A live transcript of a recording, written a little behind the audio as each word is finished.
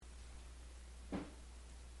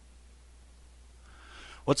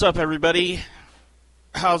What's up, everybody?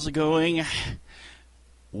 How's it going?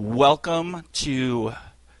 Welcome to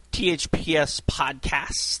THPS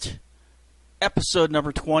Podcast, episode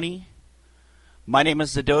number 20. My name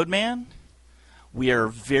is the Dode Man. We are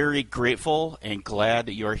very grateful and glad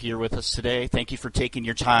that you are here with us today. Thank you for taking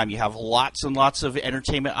your time. You have lots and lots of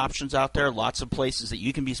entertainment options out there, lots of places that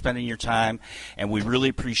you can be spending your time, and we really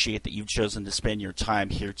appreciate that you've chosen to spend your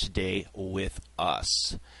time here today with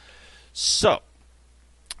us. So,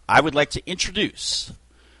 I would like to introduce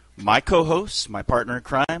my co-host, my partner in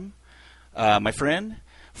crime, my friend,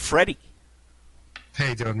 Freddie.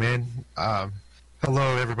 Hey, Dode Man.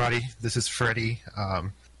 Hello, everybody. This is Freddie.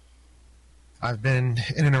 I've been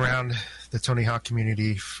in and around the Tony Hawk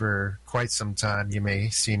community for quite some time. You may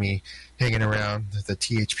see me hanging around the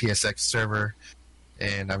THPSX server,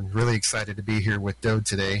 and I'm really excited to be here with Dode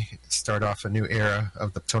today, start off a new era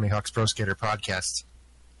of the Tony Hawk's Pro Skater podcast.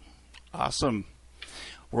 Awesome.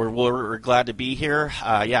 We're glad to be here.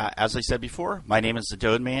 As I said before, my name is the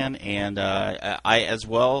Dode Man, and I as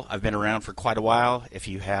well, I've been around for quite a while. If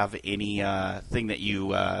you have any thing that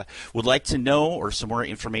you would like to know or some more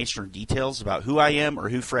information or details about who I am or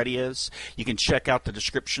who Freddie is, you can check out the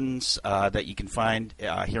descriptions that you can find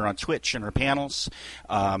here on Twitch in our panels.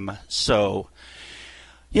 So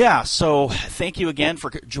thank you again for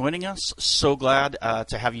joining us. So glad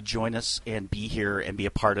to have you join us and be here and be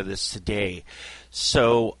a part of this today.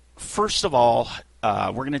 So, first of all,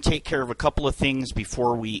 we're going to take care of a couple of things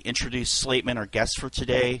before we introduce Slateman, our guest for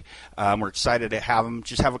today. We're excited to have him.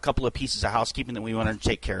 Just have a couple of pieces of housekeeping that we want to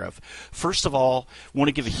take care of. First of all, I want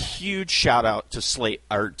to give a huge shout out to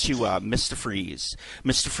Mr. Freeze.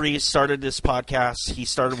 Mr. Freeze started this podcast. He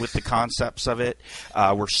started with the concepts of it.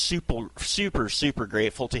 We're super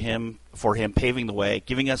grateful to him for him paving the way,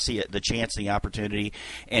 giving us the chance and the opportunity,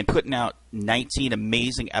 and putting out 19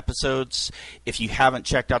 amazing episodes. If you haven't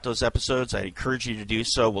checked out those episodes, I encourage you to do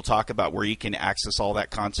so. We'll talk about where you can access all that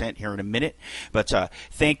content here in a minute. But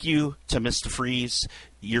thank you to Mr. Freeze.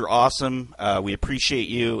 You're awesome. We appreciate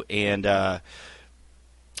you, and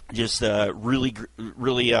really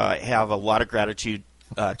have a lot of gratitude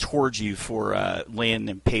towards you for laying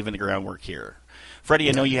and paving the groundwork here. Freddie,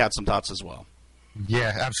 I know you had some thoughts as well.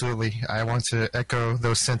 Yeah, absolutely. I want to echo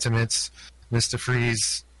those sentiments. Mr.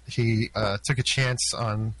 Freeze, he took a chance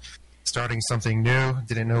on starting something new,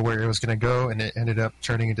 didn't know where it was going to go, and it ended up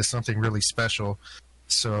turning into something really special.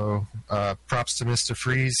 So props to Mr.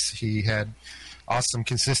 Freeze. He had awesome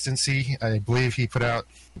consistency. I believe he put out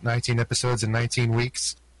 19 episodes in 19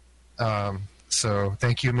 weeks. So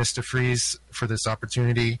thank you, Mr. Freeze, for this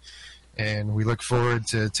opportunity, and we look forward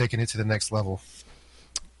to taking it to the next level.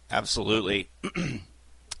 Absolutely.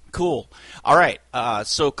 Cool. All right.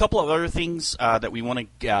 So a couple of other things that we want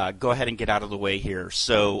to go ahead and get out of the way here.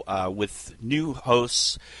 So with new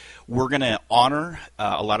hosts, we're going to honor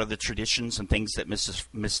a lot of the traditions and things that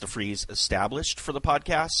Mr. Freeze established for the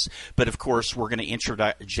podcast. But, of course, we're going to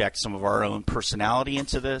interject some of our own personality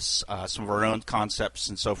into this, some of our own concepts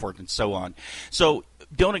and so forth and so on. So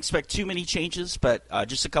don't expect too many changes, but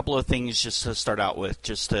just a couple of things just to start out with,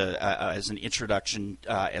 just as an introduction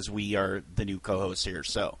as we are the new co-hosts here.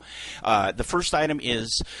 So the first item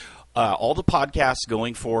is all the podcasts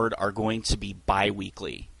going forward are going to be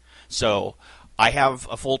bi-weekly. So I have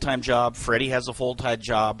a full-time job. Freddie has a full-time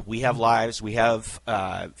job. We have lives. We have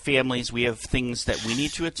families. We have things that we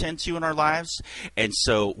need to attend to in our lives. And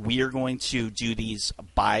so we are going to do these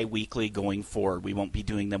bi-weekly going forward. We won't be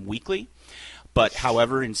doing them weekly. But,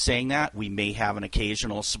 however, in saying that, we may have an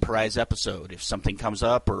occasional surprise episode. If something comes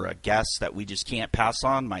up or a guest that we just can't pass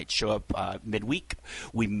on might show up midweek,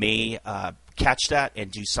 we may catch that and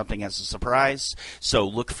do something as a surprise. So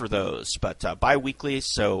look for those. But bi-weekly,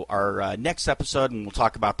 so our next episode, and we'll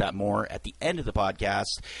talk about that more at the end of the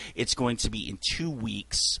podcast, it's going to be in 2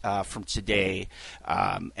 weeks from today,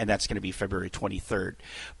 and that's going to be February 23rd.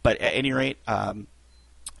 But at any rate,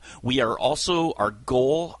 we are also, our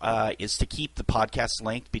goal is to keep the podcast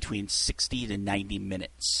length between 60 to 90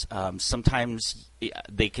 minutes. Sometimes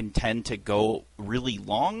they can tend to go really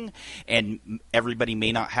long, and everybody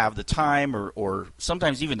may not have the time or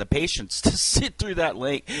sometimes even the patience to sit through that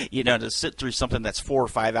length, to sit through something that's 4 or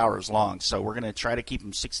 5 hours long. So we're going to try to keep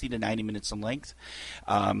them 60 to 90 minutes in length.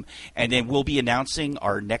 And then we'll be announcing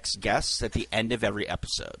our next guests at the end of every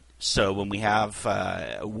episode. So when we have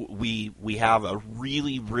we have a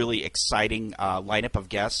really, really exciting lineup of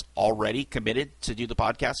guests already committed to do the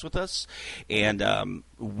podcast with us, and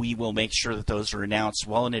we will make sure that those are announced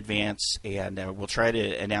well in advance, and we'll try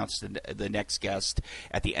to announce the next guest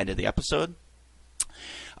at the end of the episode.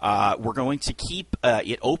 We're going to keep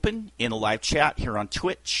it open in a live chat here on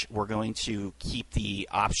Twitch. We're going to keep the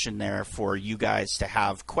option there for you guys to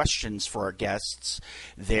have questions for our guests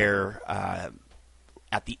there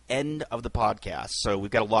at the end of the podcast. So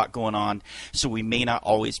we've got a lot going on, so we may not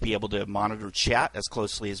always be able to monitor chat as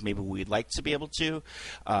closely as maybe we'd like to be able to.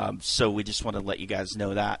 So we just want to let you guys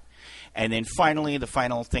know that. And then finally, the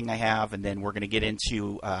final thing I have, and then we're going to get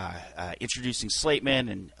into introducing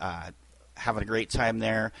Slateman and having a great time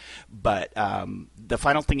there. But the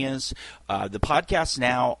final thing is the podcasts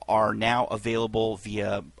now are available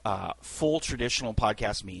via full traditional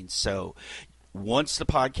podcast means. So once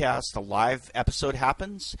the live episode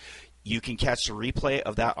happens, you can catch the replay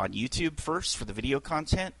of that on YouTube first for the video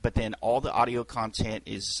content, but then all the audio content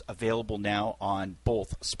is available now on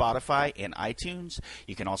both Spotify and iTunes.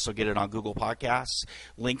 You can also get it on Google Podcasts.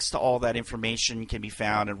 Links to all that information can be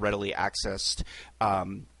found and readily accessed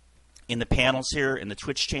in the panels here in the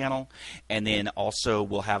Twitch channel, and then also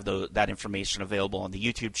we'll have that information available on the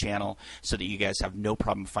YouTube channel so that you guys have no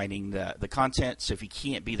problem finding the content. So if you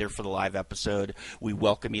can't be there for the live episode, we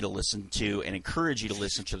welcome you to listen to and encourage you to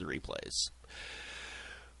listen to the replays.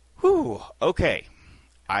 Whew, okay.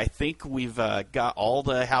 I think we've got all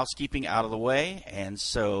the housekeeping out of the way, and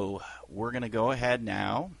so we're going to go ahead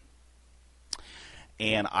now,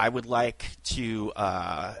 and I would like to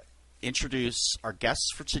introduce our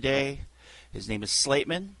guest for today. His name is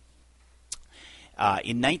Slateman.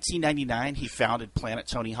 In 1999, he founded Planet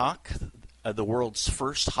Tony Hawk, the world's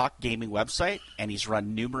first Hawk gaming website, and he's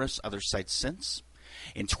run numerous other sites since.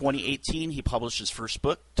 In 2018, he published his first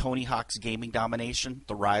book, Tony Hawk's Gaming Domination: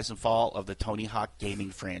 The Rise and Fall of the Tony Hawk Gaming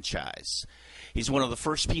Franchise. He's one of the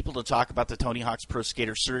first people to talk about the Tony Hawk's Pro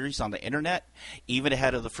Skater series on the internet, even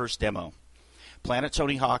ahead of the first demo. Planet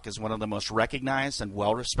Tony Hawk is one of the most recognized and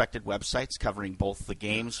well-respected websites covering both the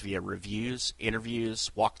games via reviews, interviews,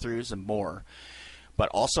 walkthroughs, and more, but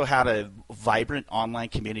also had a vibrant online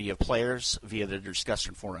community of players via the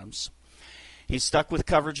discussion forums. He's stuck with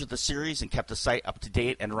coverage of the series and kept the site up to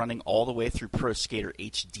date and running all the way through Pro Skater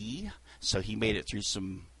HD, so he made it through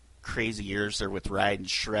some crazy years there with Ride and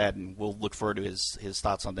Shred, and we'll look forward to his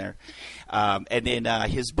thoughts on there. And then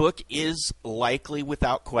his book is likely,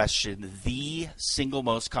 without question, the single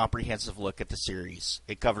most comprehensive look at the series.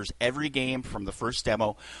 It covers every game from the first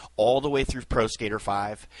demo all the way through Pro Skater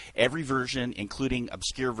 5, every version, including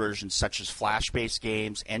obscure versions such as Flash-based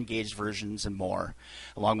games, N-Gage versions, and more,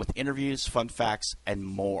 along with interviews, fun facts, and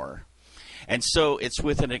more. And so it's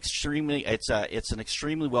an extremely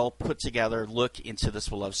well put together look into this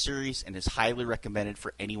beloved series, and is highly recommended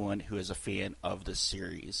for anyone who is a fan of the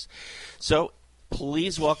series. So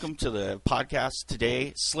please welcome to the podcast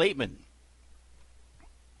today, Slateman.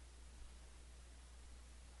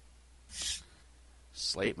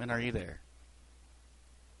 Slateman, are you there?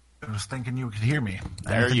 I was thinking you could hear me.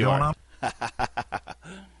 There you are.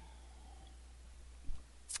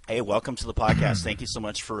 Hey, welcome to the podcast. Thank you so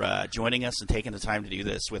much for joining us and taking the time to do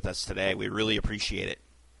this with us today. We really appreciate it.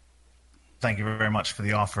 Thank you very much for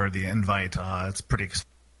the offer, the invite. It's pretty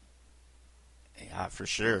exciting. Yeah, for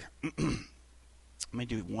sure. Let me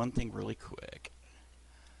do one thing really quick.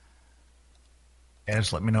 Yeah,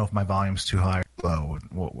 just let me know if my volume's too high or low,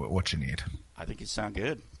 what you need. I think you sound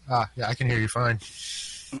good. Yeah, I can hear you fine.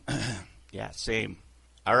 Yeah, same.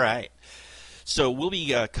 All right. So we'll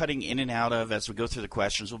be cutting in and out of, as we go through the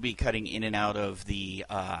questions, we'll be cutting in and out of the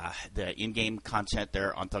in-game content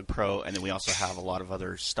there on Thug Pro, and then we also have a lot of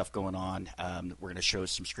other stuff going on. We're going to show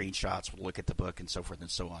some screenshots, we'll look at the book, and so forth and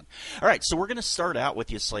so on. All right, so we're going to start out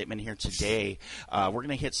with you, Slateman, here today. We're going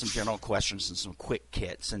to hit some general questions and some quick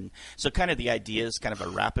kits. And so kind of the idea is kind of a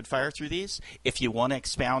rapid fire through these. If you want to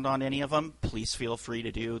expound on any of them, please feel free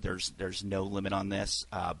to do. There's no limit on this,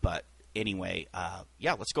 but anyway,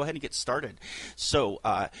 let's go ahead and get started. So,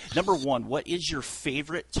 number one, what is your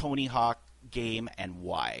favorite Tony Hawk game and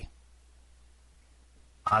why?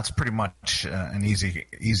 It's pretty much an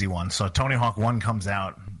easy one. So Tony Hawk 1 comes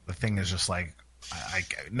out. The thing is just like,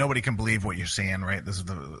 nobody can believe what you're seeing, right? This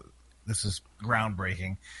is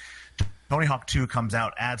groundbreaking. Tony Hawk 2 comes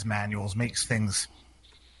out, adds manuals, makes things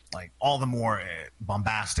like all the more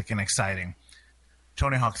bombastic and exciting.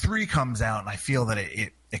 Tony Hawk 3 comes out, and I feel that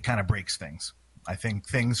it kind of breaks things. I think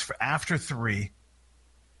things after 3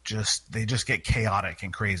 they just get chaotic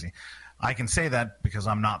and crazy. I can say that because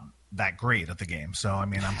I'm not that great at the game. So, I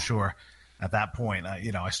mean, I'm sure at that point,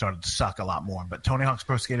 I started to suck a lot more. But Tony Hawk's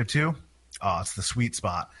Pro Skater 2, it's the sweet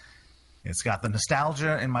spot. It's got the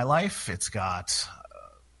nostalgia in my life. It's got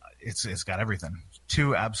everything.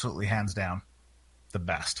 2, absolutely, hands down, the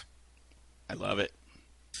best. I love it.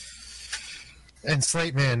 And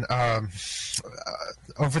Slateman,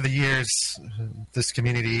 over the years, this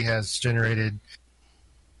community has generated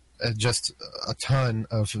just a ton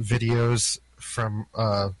of videos from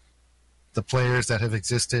the players that have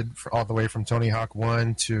existed, all the way from Tony Hawk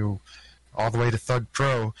 1 to all the way to Thug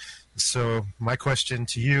Pro. So my question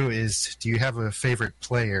to you is, do you have a favorite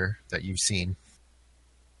player that you've seen?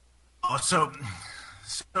 Oh, so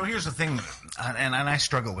here's the thing, and I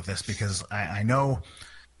struggle with this because I know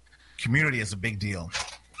community is a big deal.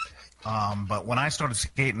 But when I started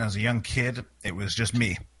skating as a young kid, it was just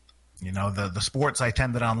me. You know, the sports I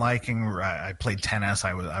tended on liking, I played tennis,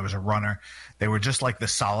 I was a runner. They were just like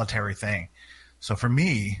this solitary thing. So for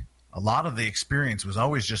me, a lot of the experience was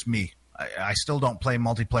always just me. I still don't play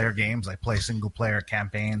multiplayer games. I play single-player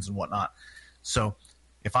campaigns and whatnot. So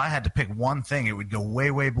if I had to pick one thing, it would go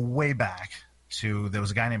way, way, way back to, there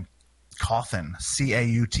was a guy named Cauthen,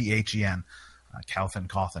 Cauthen,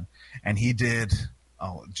 Cauthen, and he did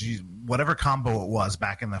whatever combo it was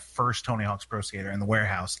back in the first Tony Hawk's Pro Skater in the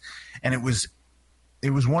warehouse, and it was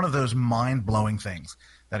one of those mind-blowing things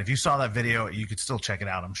that if you saw that video, you could still check it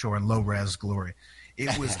out, I'm sure, in low-res glory.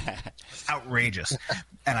 It was outrageous.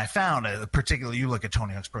 And I found, particularly you look at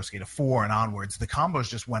Tony Hawk's Pro Skater 4 and onwards, the combos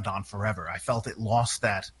just went on forever. I felt it lost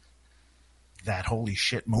that holy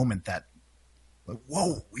shit moment that,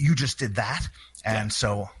 whoa, you just did that? And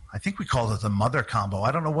so I think we called it the mother combo.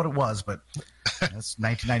 I don't know what it was, but that's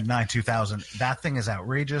 1999, 2000. That thing is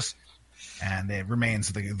outrageous, and it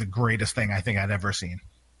remains the greatest thing I think I'd ever seen.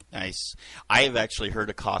 Nice. I have actually heard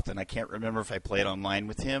of Cauthen. I can't remember if I played online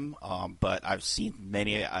with him, but I've seen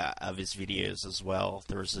many of his videos as well.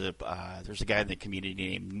 There's a guy in the community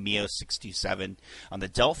named Mio627 on the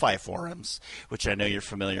Delphi forums, which I know you're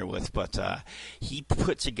familiar with, but he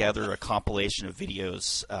put together a compilation of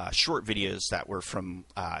videos, short videos that were from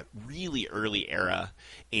really early era,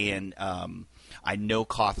 and I know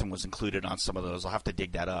Cauthen was included on some of those. I'll have to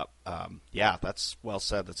dig that up. Yeah, that's well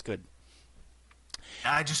said. That's good.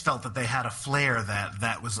 I just felt that they had a flair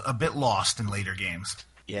that was a bit lost in later games.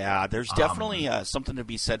 Yeah, there's definitely something to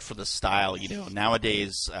be said for the style. You know,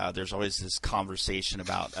 nowadays there's always this conversation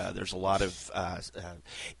about there's a lot of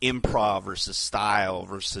improv versus style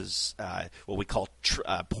versus what we call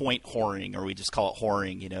point whoring, or we just call it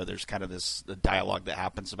whoring. You know, there's kind of this dialogue that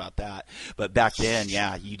happens about that. But back then,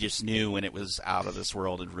 yeah, you just knew when it was out of this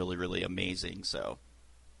world and really, really amazing. So.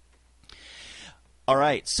 All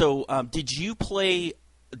right. So, did you play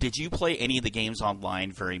any of the games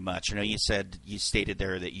online very much? I know you stated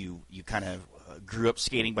there that you kind of grew up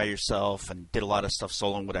skating by yourself and did a lot of stuff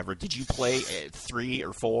solo and whatever. Did you play 3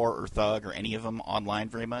 or 4 or Thug or any of them online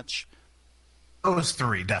very much? Those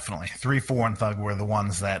 3, definitely. 3, 4, and Thug were the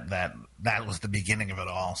ones that was the beginning of it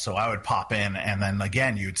all. So I would pop in, and then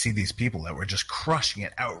again, you would see these people that were just crushing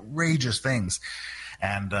it, outrageous things.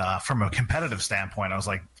 And from a competitive standpoint, I was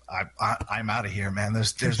like, I'm out of here, man.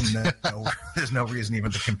 There's no reason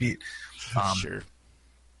even to compete. Sure.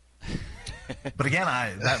 But again,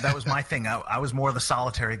 that was my thing. I was more the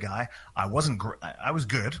solitary guy. I wasn't. I was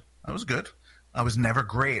good. I was never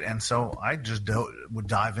great, and so I just would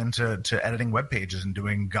dive into editing web pages and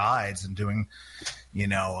doing guides and doing,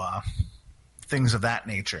 things of that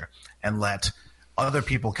nature, and let other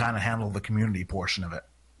people kind of handle the community portion of it.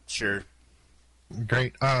 Sure.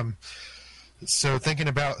 Great. So thinking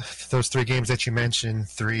about those 3 games that you mentioned,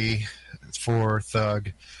 3, 4,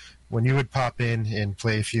 Thug, when you would pop in and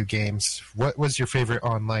play a few games, what was your favorite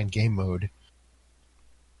online game mode?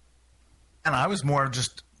 And I was more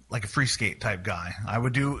just like a free skate type guy. You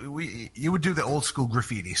would do the old school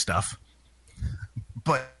graffiti stuff,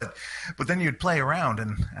 but then you'd play around,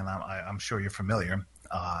 and I'm sure you're familiar.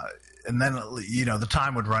 And then the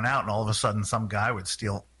time would run out, and all of a sudden some guy would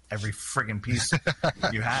steal every friggin' piece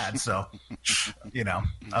you had. So,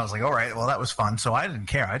 I was like, all right, well, that was fun. So I didn't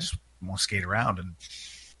care. I just want to skate around and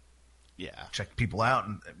check people out.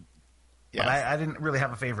 But I didn't really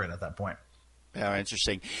have a favorite at that point. Yeah,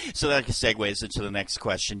 interesting. So that segues into the next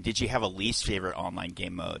question. Did you have a least favorite online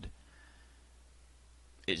game mode?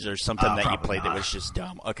 Is there something that you played that was just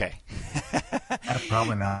dumb? Okay.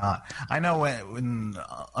 Probably not. I know when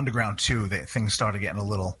Underground 2, things started getting a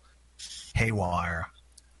little haywire.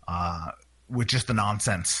 With just the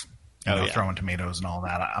nonsense, throwing tomatoes and all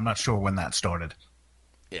that. I'm not sure when that started.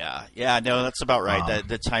 Yeah, no, that's about right.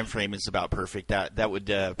 The time frame is about perfect. That would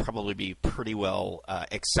probably be pretty well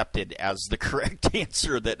accepted as the correct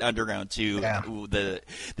answer. That Underground 2, the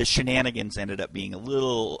shenanigans ended up being a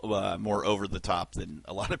little more over the top than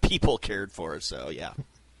a lot of people cared for. So yeah,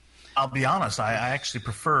 I'll be honest. I actually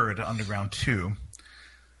preferred Underground 2.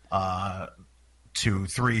 to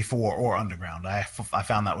 3, 4, or Underground. I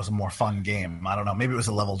found that was a more fun game. I don't know. Maybe it was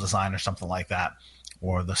a level design or something like that,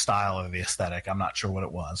 or the style or the aesthetic. I'm not sure what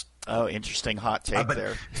it was. Oh, interesting hot take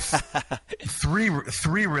there. 3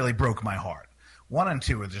 really broke my heart. 1 and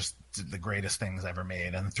 2 were just the greatest things ever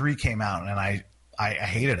made, and 3 came out, and I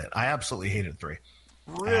hated it. I absolutely hated 3.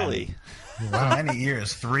 Really? For many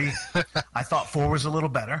years, 3. I thought 4 was a little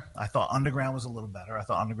better. I thought Underground was a little better. I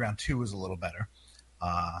thought Underground 2 was a little better.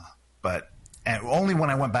 And only when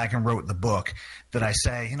I went back and wrote the book did I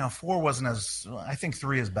say, 4 wasn't as. I think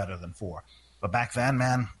 3 is better than 4. But back then,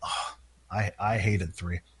 man, I hated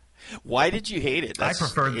 3. Why did you hate it? That's I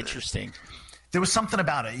preferred interesting. There was something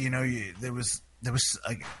about it, there was this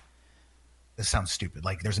sounds stupid.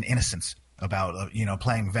 Like there's an innocence about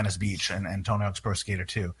playing Venice Beach and Tony Hawk's Pro Skater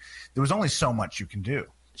 2. There was only so much you can do.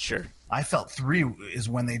 Sure. I felt 3 is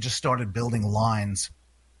when they just started building lines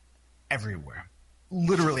everywhere,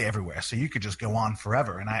 literally everywhere. So you could just go on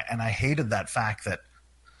forever, and I hated that fact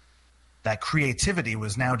that creativity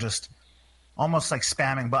was now just almost like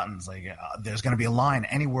spamming buttons. Like there's going to be a line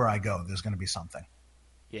anywhere I go. There's going to be something.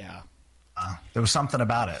 Yeah. There was something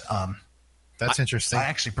about it. That's interesting. I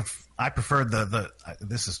actually I preferred the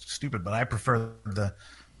this is stupid, but I prefer the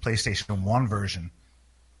PlayStation 1 version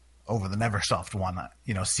over the Neversoft one,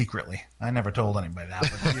 secretly. I never told anybody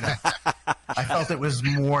that, but I felt it was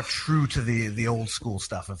more true to the old school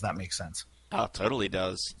stuff, if that makes sense. Oh, it totally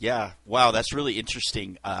does. Yeah. Wow, that's really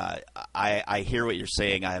interesting. I hear what you're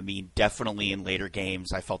saying. I mean, definitely in later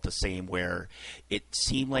games, I felt the same, where it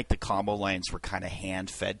seemed like the combo lines were kind of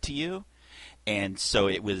hand-fed to you. And so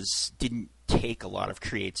it didn't take a lot of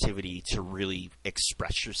creativity to really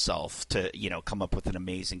express yourself to, come up with an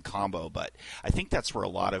amazing combo. But I think that's where a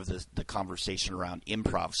lot of the conversation around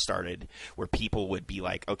improv started, where people would be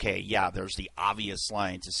like, okay, yeah, there's the obvious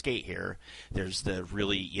line to skate here. There's the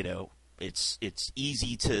really, it's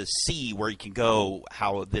easy to see where you can go,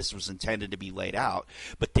 how this was intended to be laid out,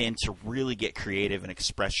 but then to really get creative and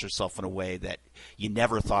express yourself in a way that you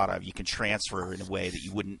never thought of, you can transfer in a way that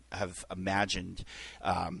you wouldn't have imagined.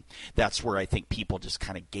 That's where I think people just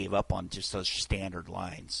kind of gave up on just those standard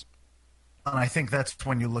lines. And I think that's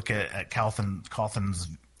when you look at Cawthon's,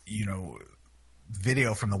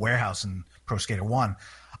 video from the warehouse in Pro Skater 1.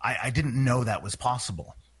 I didn't know that was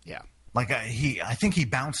possible. Yeah. Like I think he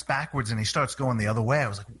bounced backwards and he starts going the other way. I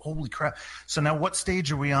was like, holy crap! So now, what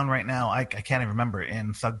stage are we on right now? I can't even remember.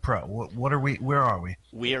 In Thug Pro, what are we? Where are we?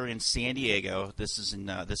 We are in San Diego. This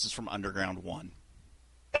is from Underground 1.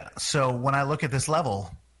 So when I look at this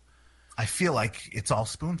level, I feel like it's all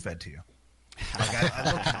spoon fed to you. Like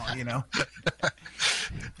I look now,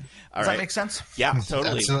 Does that make sense? Yeah,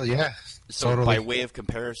 totally. Absolutely, yeah. So totally. By way of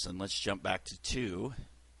comparison, let's jump back to 2,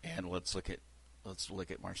 and let's look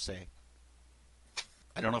at Marseille.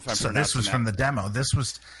 I don't know if I'm so this was from the demo.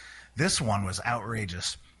 This one was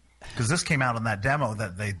outrageous because this came out on that demo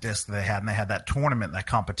that they had, and they had that tournament, that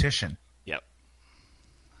competition. Yep.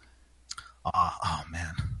 Oh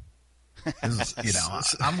man, this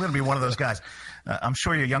is, I'm going to be one of those guys. I'm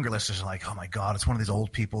sure your younger listeners are like, "Oh my god, it's one of these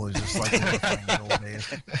old people who's just like in the old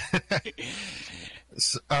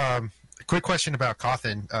days." Quick question about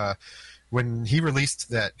Cawthon. When he released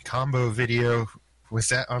that combo video, was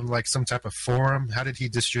that on like some type of forum? How did he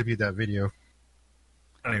distribute that video?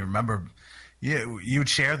 I don't even remember. You'd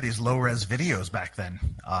share these low-res videos back then.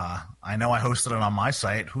 I know I hosted it on my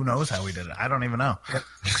site. Who knows how we did it? I don't even know.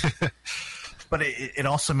 But it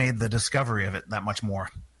also made the discovery of it that much more,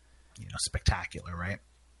 spectacular, right?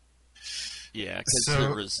 Yeah,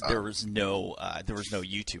 because there was no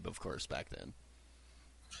YouTube, of course, back then.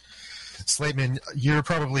 Slateman, you're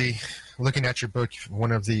probably, looking at your book,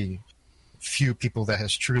 one of the few people that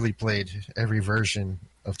has truly played every version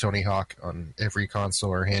of Tony Hawk on every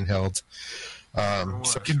console or handheld.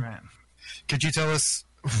 Could you tell us,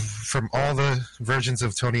 from all the versions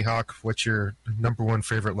of Tony Hawk, what your number one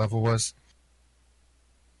favorite level was?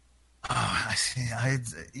 Oh, I see.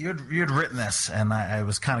 You'd written this, and I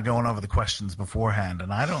was kind of going over the questions beforehand,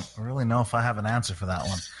 and I don't really know if I have an answer for that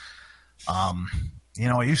one.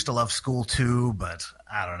 I used to love School 2, but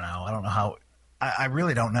I don't know. I don't know how. I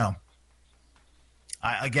really don't know.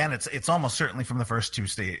 Again, it's almost certainly from the first two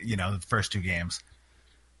the first 2 games.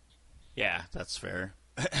 Yeah, that's fair.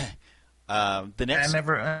 The next, I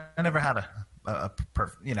never had a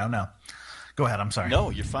perfect. No. Go ahead. I'm sorry. No,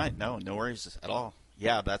 you're fine. No worries at all.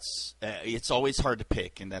 Yeah, that's it's always hard to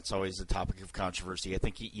pick, and that's always a topic of controversy. I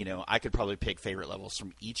think I could probably pick favorite levels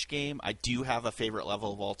from each game. I do have a favorite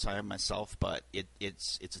level of all time myself, but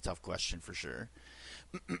it's a tough question for sure.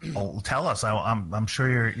 Well, tell us. I'm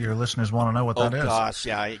sure your listeners want to know what that is. Oh gosh,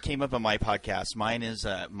 yeah, it came up on my podcast. Mine is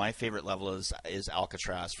my favorite level is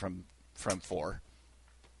Alcatraz from 4.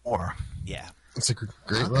 Or Yeah, It's a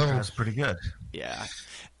great level. That's pretty good. yeah.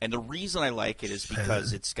 And the reason I like it is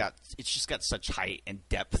because it's just got such height and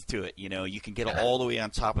depth to it. You know, you can get all the way on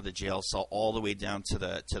top of the jail cell, all the way down to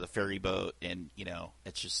the ferry boat, and you know,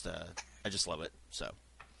 it's just I just love it. So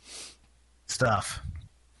Stuff.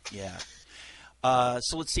 yeah.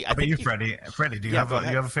 So let's see. How about you, Freddie? Freddie, do you have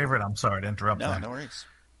a favorite? I'm sorry to interrupt. No, there. no worries.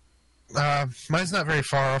 Mine's not very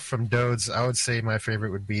far off from Dode's. I would say my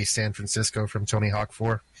favorite would be San Francisco from Tony Hawk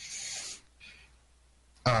 4.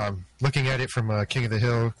 Looking at it from a King of the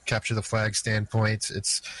Hill, capture the flag standpoint,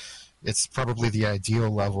 it's probably the ideal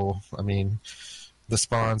level. I mean, the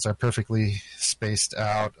spawns are perfectly spaced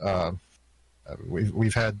out.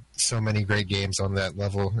 We've had so many great games on that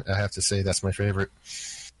level. I have to say that's my favorite.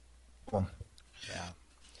 Cool.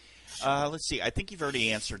 Yeah. Let's see. I think you've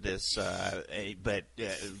already answered this, but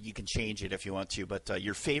you can change it if you want to. But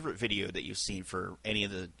your favorite video that you've seen for any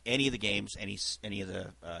of the games, any of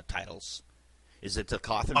the titles, is it the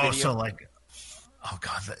Cawthon video? So oh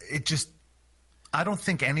god, it just. I don't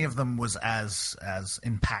think any of them was as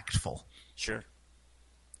impactful. Sure.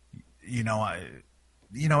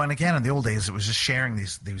 And again, in the old days, it was just sharing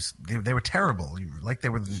these. They were terrible. They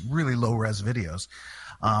were really low res videos.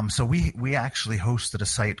 So we actually hosted a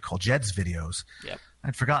site called Jed's Videos. Yep.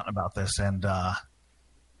 I'd forgotten about this, and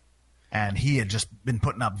he had just been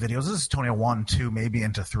putting up videos. This is Tony 1, 2, maybe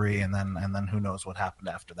into 3, and then who knows what happened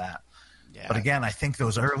after that. Yeah. But again, I think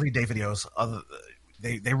those early day videos,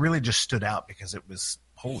 they really just stood out because it was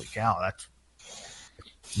holy cow. That's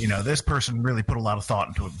this person really put a lot of thought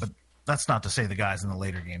into it, but. That's not to say the guys in the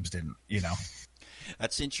later games didn't,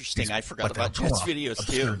 That's interesting. I forgot about Jed's videos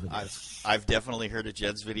too. I've definitely heard of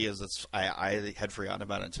Jed's videos. I had forgotten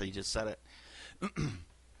about it until you just said it.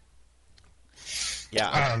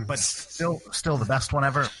 Yeah, but still the best one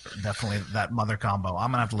ever. Definitely that mother combo. I'm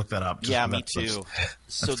gonna have to look that up. Yeah, me too.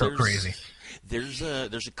 That's so crazy. There's a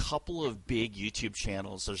couple of big YouTube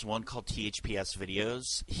channels. There's one called THPS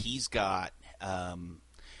Videos. He's got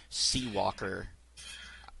Seawalker.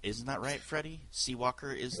 Isn't that right, Freddie?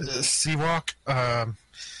 Seawalker is the Seawalk.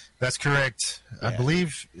 That's correct. Yeah. I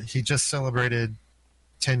believe he just celebrated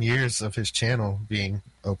 10 years of his channel being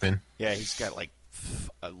open. Yeah, he's got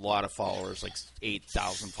a lot of followers,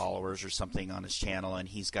 8,000 followers or something on his channel, and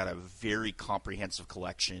he's got a very comprehensive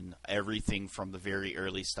collection, everything from the very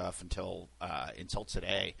early stuff until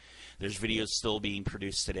today. There's videos still being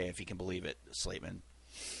produced today, if you can believe it, Slateman.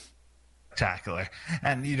 Spectacular.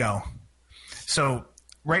 And, so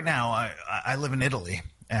right now I live in Italy,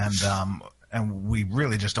 and we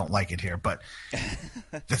really just don't like it here. But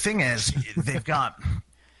the thing is, they've got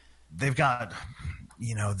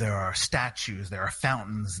there are statues, there are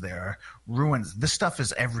fountains, there are ruins. This stuff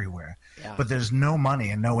is everywhere, but there's no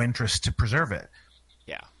money and no interest to preserve it.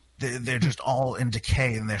 Yeah. They're just all in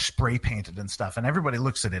decay, and they're spray painted and stuff. And everybody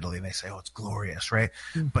looks at Italy and they say, "Oh, it's glorious," right?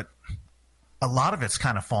 But a lot of it's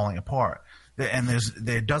kind of falling apart. And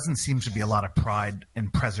there doesn't seem to be a lot of pride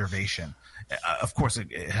in preservation. Of course,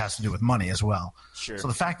 it has to do with money as well. Sure. So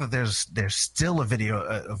the fact that there's still a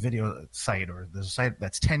video site, or there's a site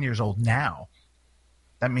that's 10 years old now,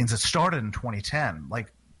 that means it started in 2010.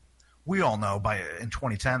 Like we all know, in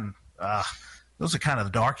 2010, those are kind of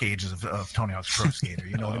the dark ages of Tony Hawk's Pro Skater.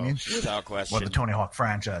 You know what I mean? Without question. Or the Tony Hawk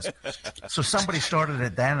franchise. So somebody started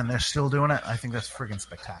it then, and they're still doing it. I think that's friggin'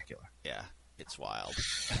 spectacular. Yeah. It's wild.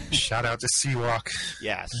 Shout out to Seawalk.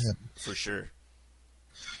 Yes, for sure.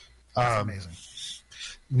 That's amazing.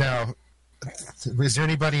 Now, is there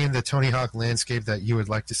anybody in the Tony Hawk landscape that you would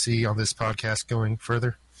like to see on this podcast going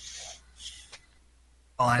further?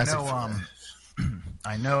 Well,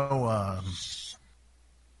 I know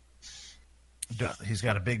he's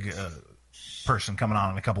got a big person coming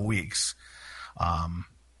on in a couple weeks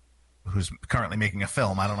who's currently making a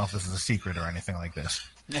film. I don't know if this is a secret or anything like this.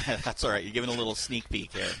 That's all right. You're giving a little sneak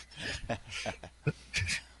peek here.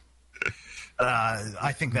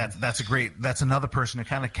 I think that's another person who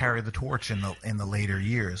kind of carried the torch in the later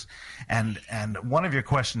years. And one of your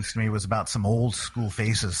questions to me was about some old school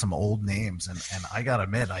faces, some old names. And I got to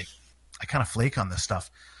admit, I kind of flake on this stuff.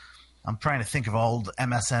 I'm trying to think of old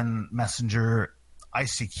MSN Messenger,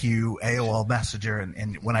 ICQ, AOL Messenger.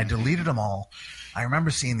 And when I deleted them all, I remember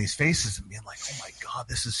seeing these faces and being like, oh my God,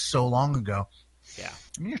 this is so long ago. Yeah.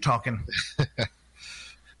 I mean, you're talking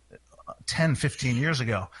 10, 15 years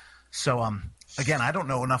ago. So, again, I don't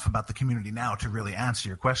know enough about the community now to really answer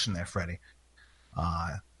your question there, Freddie.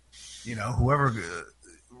 Whoever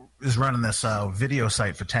is running this video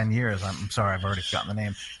site for 10 years. I'm sorry, I've already forgotten the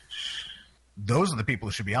name. Those are the people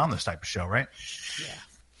who should be on this type of show, right? Yeah.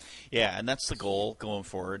 Yeah, and that's the goal going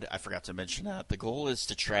forward. I forgot to mention that. The goal is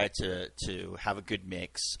to try to have a good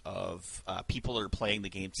mix of people that are playing the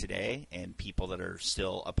game today and people that are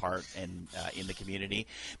still a part and in the community.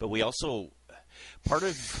 But we also part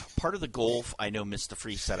of the goal I know Mr.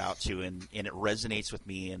 Free set out to, and it resonates with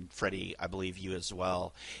me and Freddie, I believe you as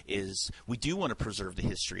well, is we do want to preserve the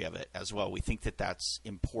history of it as well. We think that that's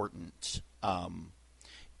important.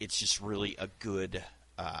 It's just really a good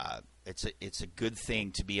it's a good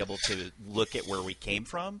thing to be able to look at where we came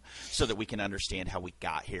from so that we can understand how we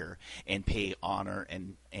got here and pay honor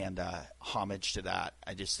and homage to that.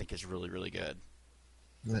 I just think is really, really good.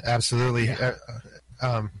 Absolutely. Yeah.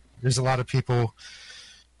 There's a lot of people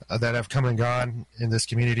that have come and gone in this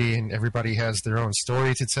community, and everybody has their own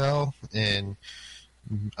story to tell. And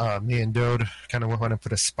me and Dode kind of want to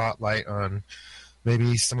put a spotlight on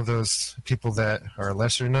maybe some of those people that are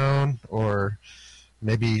lesser known, or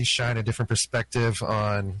maybe shine a different perspective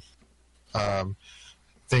on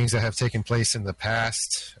things that have taken place in the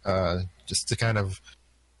past, just to kind of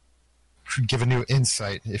give a new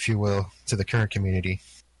insight, if you will, to the current community.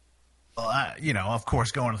 Well, of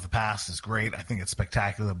course, going to the past is great. I think it's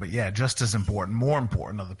spectacular. But, yeah, just as important, more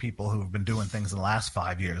important are the people who have been doing things in the last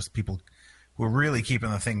 5 years, people who are really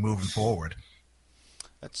keeping the thing moving forward.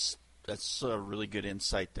 That's a really good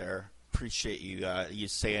insight there. Appreciate you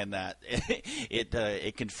saying that.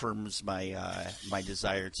 It confirms my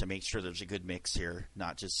desire to make sure there's a good mix here,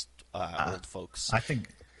 not just old folks. I think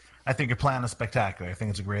your plan is spectacular. I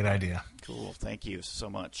think it's a great idea. Cool. Thank you so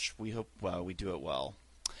much. We hope we do it well.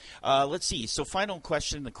 Let's see. So, final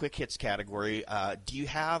question in the quick hits category. Do you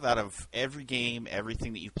have, out of every game,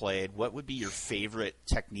 everything that you've played, what would be your favorite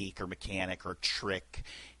technique or mechanic or trick,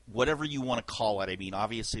 whatever you want to call it? I mean,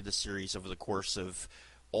 obviously, the series over the course of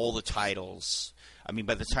all the titles. I mean,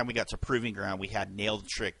 by the time we got to Proving Ground, we had nail the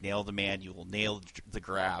trick, nail the manual, nail the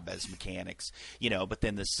grab as mechanics, but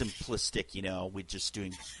then the simplistic, with just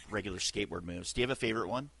doing regular skateboard moves. Do you have a favorite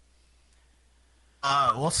one?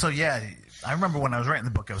 I remember when I was writing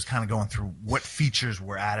the book, I was kind of going through what features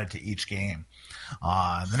were added to each game.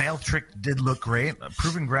 The nail trick did look great.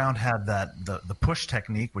 Proving Ground had the push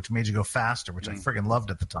technique, which made you go faster, which I friggin' loved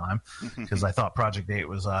at the time because I thought Project 8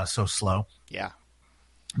 was so slow. Yeah.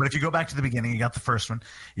 But if you go back to the beginning, you got the first one.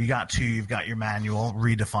 You got 2, you've got your manual,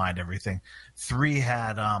 redefined everything. 3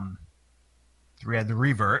 had the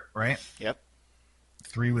revert, right? Yep.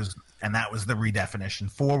 3 was, and that was the redefinition.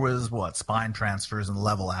 4 was spine transfers and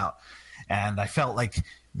level out. And I felt like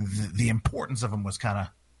the importance of them was kind of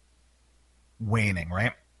waning,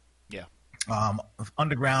 right? Yeah.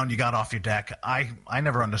 Underground, you got off your deck. I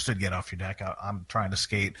never understood get off your deck. I'm trying to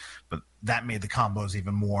skate, but that made the combos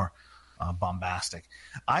even more bombastic.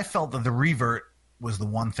 I felt that the revert was the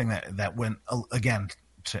one thing that went, again,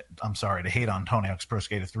 I'm sorry to hate on Tony Hawk's Pro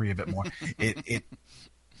Skater 3 a bit more.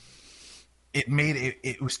 It made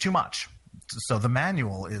it was too much. So the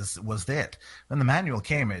manual was it. Then the manual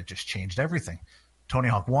came, it just changed everything. Tony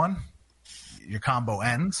Hawk 1, your combo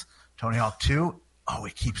ends. Tony Hawk 2,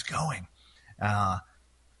 it keeps going.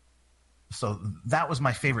 So that was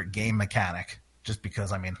my favorite game mechanic, just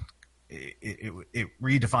because, I mean, it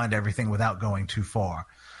redefined everything without going too far.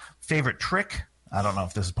 Favorite trick? I don't know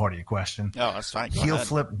if this is part of your question. Oh, that's fine. Heel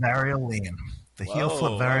flip varial lean. The heel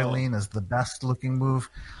flip varial lean is the best looking move.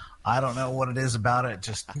 I don't know what it is about it.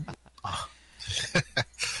 Just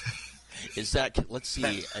is that? Let's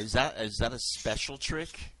see. Is that a special trick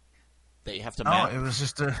that you have to? No, it was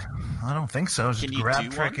just I don't think so. It was just a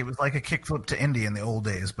grab trick. One? It was like a kickflip to Indy in the old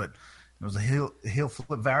days, but it was a heel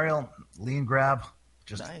flip varial lean grab.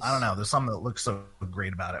 Just nice. I don't know. There's something that looks so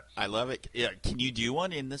great about it. I love it. Yeah. Can you do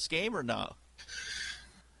one in this game or no?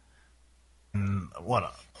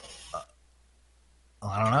 What?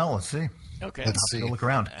 I don't know. Let's see. Okay. Let's see. Look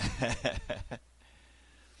around.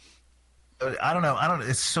 I don't know.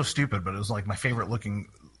 It's so stupid, but it was like my favorite looking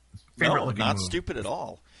not move. Stupid at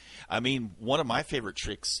all. I mean, one of my favorite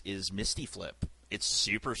tricks is Misty Flip. It's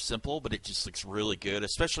super simple, but it just looks really good,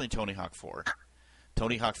 especially in Tony Hawk 4.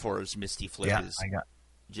 Tony Hawk 4's Misty Flip is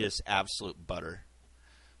just absolute butter.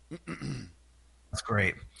 That's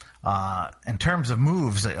great. In terms of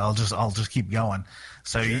moves, I'll just keep going.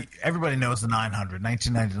 So everybody knows the 900,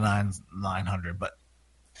 1999 900, but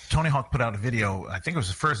Tony Hawk put out a video. I think it was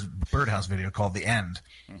his first Birdhouse video called "The End."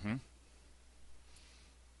 Mm-hmm.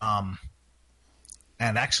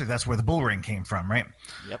 And actually, that's where the bull ring came from, right?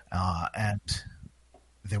 Yep. And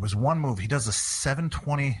there was one move. He does a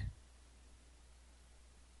 720.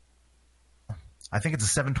 I think it's a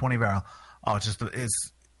 720 barrel. Oh,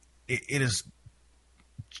 it's it is.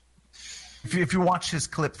 If you watch his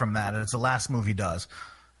clip from that, and it's the last move he does,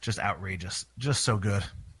 just outrageous, just so good.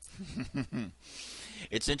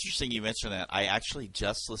 It's interesting you mentioned that. I actually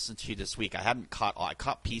just listened to you this week. I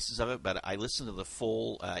caught pieces of it, but I listened to the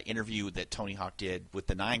full interview that Tony Hawk did with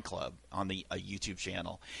the Nine Club on the YouTube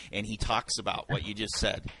channel, and he talks about what you just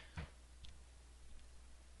said.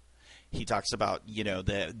 He talks about,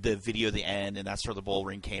 the video at the end, and that's where the bull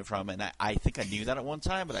ring came from. And I think I knew that at one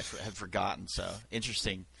time, but I had forgotten. So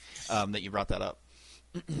interesting that you brought that up.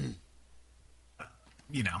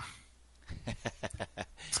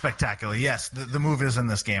 Spectacular. Yes, the move is in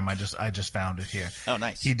this game. I just found it here. Oh,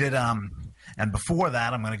 nice. He did. And before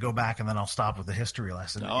that, I'm going to go back and then I'll stop with the history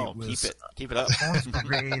lesson. No, keep it up.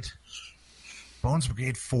 Bones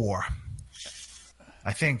Brigade 4.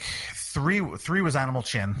 I think 3 was Animal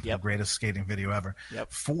Chin, the greatest skating video ever.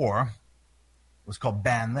 4 was called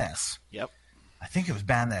Ban This. I think it was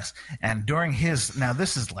Ban This. And during now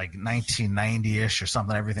this is like 1990-ish or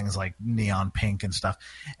something. Everything's like neon pink and stuff.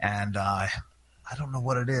 And I don't know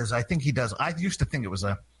what it is. I think he does. I used to think it was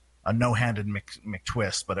a no-handed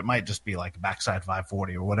McTwist, but it might just be like a backside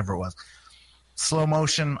 540 or whatever it was. Slow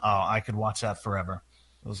motion. Oh, I could watch that forever.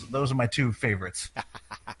 Those are my 2 favorites.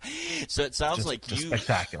 So it sounds just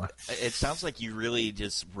spectacular. It sounds like you really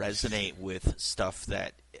just resonate with stuff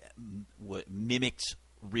that mimicked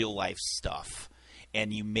real life stuff,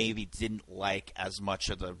 and you maybe didn't like as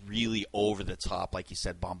much of the really over the top, like you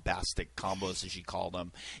said, bombastic combos as you call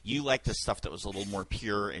them. You like the stuff that was a little more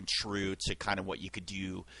pure and true to kind of what you could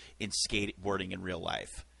do in skateboarding in real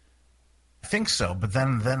life. I think so, but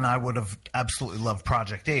then I would have absolutely loved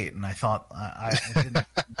Project 8, and I thought I didn't do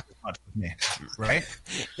much with me, right?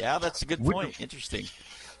 Yeah, that's a good point. Interesting.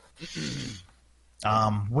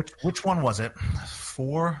 Which one was it?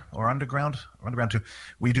 4 or Underground? Or Underground 2?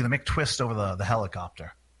 We do the McTwist over the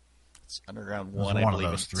helicopter. It's Underground 1, I believe,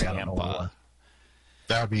 of those 3. I don't know what.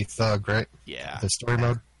 That would be Thug, right? Yeah. The story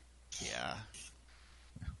mode? Yeah.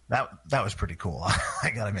 That was pretty cool. I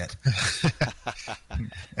gotta admit.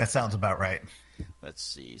 That sounds about right. Let's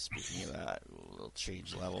see. Speaking of that, we'll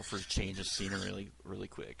change level for change of scenery really, really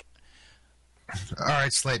quick. All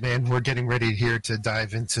right, Slate Man, we're getting ready here to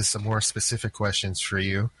dive into some more specific questions for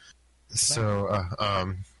you. So,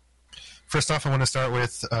 first off, I want to start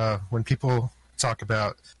with when people talk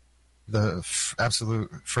about the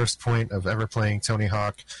absolute first point of ever playing Tony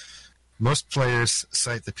Hawk, most players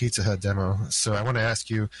cite the Pizza Hut demo. So I want to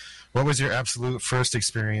ask you, what was your absolute first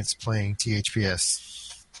experience playing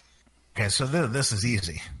THPS? Okay, so this is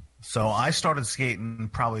easy. So I started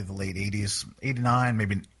skating probably the late 80s, 89,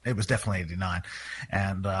 maybe it was definitely 89.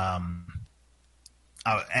 And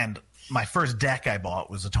my first deck I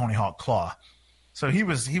bought was a Tony Hawk Claw. So he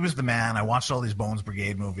was the man. I watched all these Bones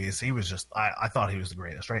Brigade movies. He was just I thought he was the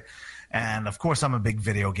greatest, right? And of course I'm a big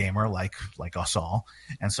video gamer like us all.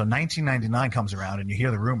 And so 1999 comes around and you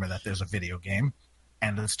hear the rumor that there's a video game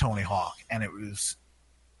and it's Tony Hawk, and it was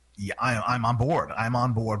I'm on board. I'm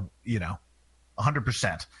on board,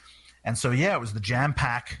 100%. And so it was the Jam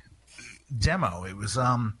Pack demo. It was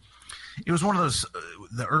one of those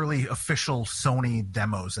the early official Sony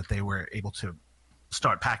demos that they were able to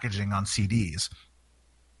start packaging on CDs.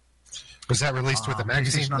 Was that released with a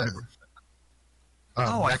magazine?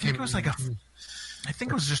 I think it was I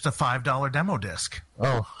think it was just a $5 demo disc.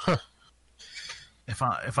 Oh, huh.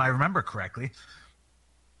 If I remember correctly.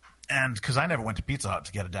 And because I never went to Pizza Hut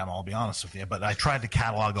to get a demo, I'll be honest with you, but I tried to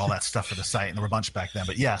catalog all that stuff for the site, and there were a bunch back then.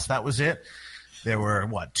 But yes, that was it. There were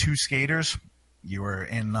 2 skaters. You were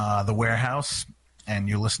in the warehouse, and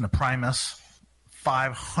you listened to Primus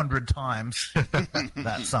 500 times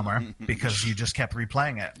that summer because you just kept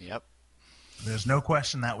replaying it. Yep. There's no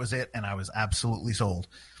question that was it, and I was absolutely sold.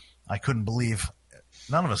 I couldn't believe,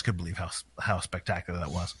 none of us could believe how spectacular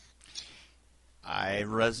that was. I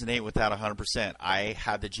resonate with that 100%. I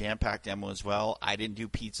had the Jam Pack demo as well. I didn't do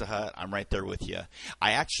Pizza Hut. I'm right there with you.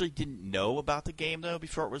 I actually didn't know about the game, though,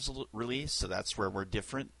 before it was released, so that's where we're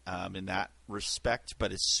different in that respect.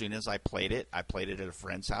 But as soon as I played it at a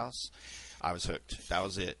friend's house. I was hooked. That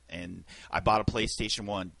was it. And I bought a PlayStation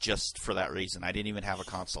 1 just for that reason. I didn't even have a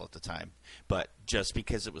console at the time. But just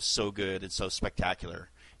because it was so good and so spectacular,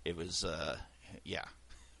 it was,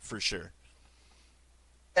 for sure.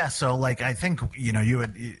 Yeah, so I think you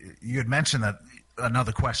had mentioned that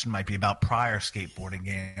another question might be about prior skateboarding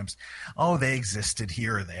games. Oh, they existed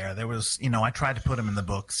here or there. There was, I tried to put them in the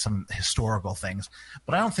book, some historical things,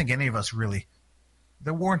 but I don't think any of us really.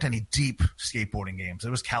 There weren't any deep skateboarding games. There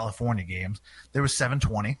was California games. There was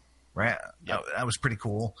 720, right? Yep. That was pretty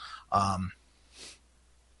cool. But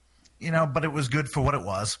it was good for what it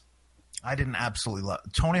was. I didn't absolutely love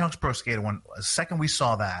Tony Hawk's Pro Skater 1. The second we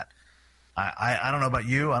saw that, I don't know about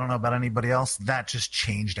you. I don't know about anybody else. That just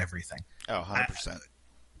changed everything. Oh, 100%.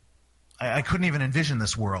 I couldn't even envision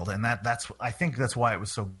this world, and I think that's why it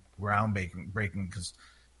was so groundbreaking because,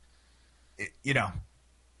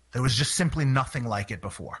 there was just simply nothing like it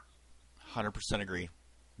before. 100% agree.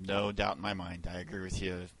 No doubt in my mind. I agree with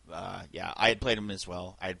you. Yeah, I had played them as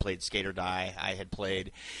well. I had played Skate or Die. I had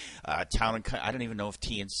played Town and I don't even know if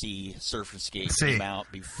TNC Surf and Skate came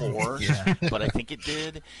out before, but I think it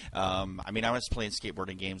did. I was playing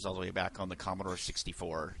skateboarding games all the way back on the Commodore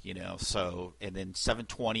 64, so, and then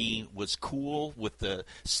 720 was cool with the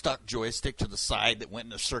stuck joystick to the side that went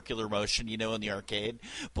in a circular motion, in the arcade.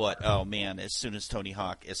 But, oh man, as soon as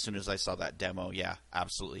I saw that demo, yeah,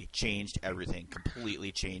 absolutely. Changed everything.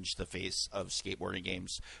 Completely changed the face of skateboarding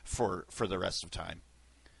games for the rest of time.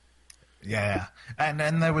 Yeah. And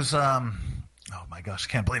then there was oh my gosh,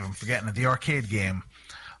 can't believe I'm forgetting it. The arcade game.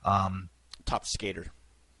 Top Skater.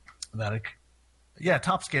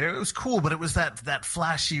 Top Skater. It was cool, but it was that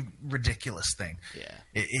flashy, ridiculous thing. Yeah.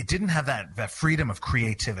 It didn't have that freedom of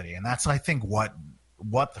creativity, and that's I think what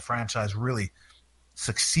the franchise really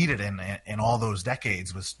succeeded in all those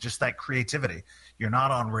decades was just that creativity. You're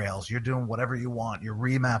not on rails. You're doing whatever you want. You're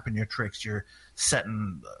remapping your tricks. You're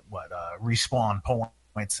setting respawn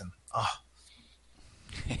points, and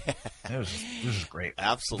it was just great.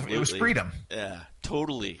 Absolutely, it was freedom. Yeah,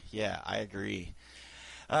 totally. Yeah, I agree.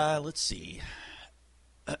 Let's see.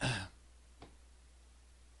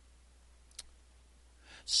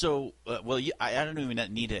 So, I don't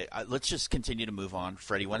even need it. Let's just continue to move on.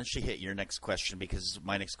 Freddie, why don't you hit your next question, because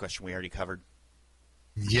my next question we already covered.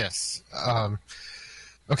 Yes.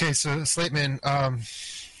 Okay, so Slateman,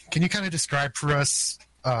 can you kind of describe for us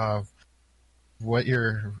what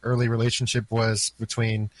your early relationship was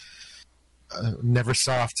between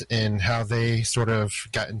Neversoft and how they sort of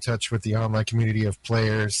got in touch with the online community of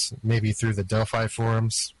players, maybe through the Delphi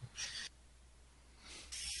forums?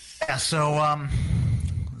 Yeah,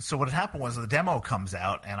 so what had happened was the demo comes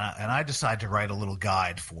out, and I decided to write a little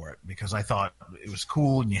guide for it because I thought it was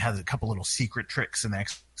cool, and you had a couple little secret tricks in there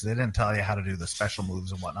because they didn't tell you how to do the special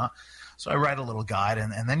moves and whatnot. So I write a little guide,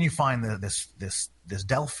 and then you find this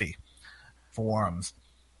Delphi forums,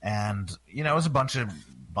 and it was a bunch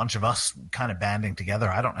of us kind of banding together.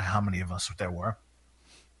 I don't know how many of us there were,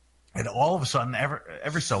 and all of a sudden,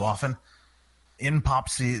 every so often, in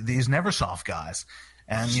pops these Neversoft guys.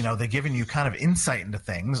 And, they're giving you kind of insight into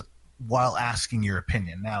things while asking your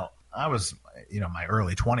opinion. Now, I was, my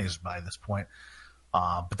early 20s by this point,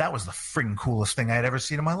 but that was the freaking coolest thing I had ever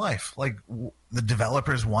seen in my life. Like, the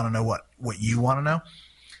developers want to know what you want to know.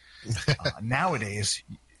 Nowadays,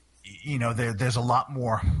 there's a lot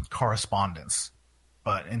more correspondence.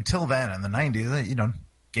 But until then, in the 90s,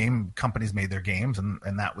 game companies made their games,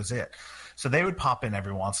 and that was it. So they would pop in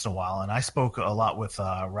every once in a while, and I spoke a lot with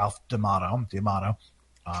Ralph D'Amato.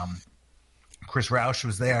 Chris Roush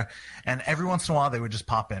was there, and every once in a while they would just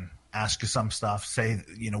pop in, ask you some stuff, say,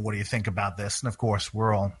 what do you think about this? And of course,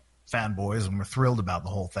 we're all fanboys and we're thrilled about the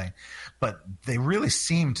whole thing. But they really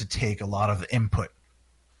seemed to take a lot of input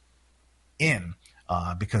in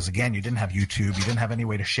because, again, you didn't have YouTube, you didn't have any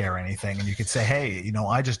way to share anything, and you could say, hey,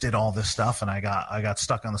 I just did all this stuff, and I got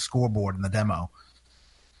stuck on the scoreboard in the demo.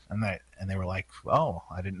 And they were like, oh,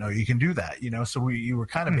 I didn't know you can do that. So you were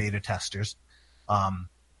kind of beta testers.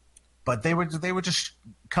 But they would just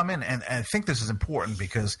come in, and I think this is important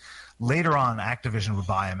because later on Activision would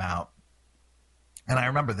buy them out. And I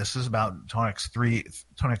remember this is about Tony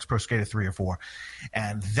Hawk's Pro Skater 3 or 4.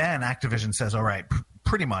 And then Activision says, all right,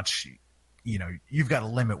 pretty much, you've got to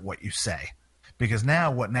limit what you say. Because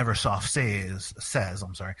now what Neversoft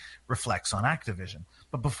says reflects on Activision.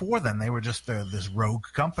 But before then, they were just this rogue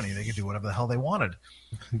company. They could do whatever the hell they wanted.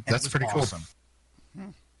 That's pretty awesome.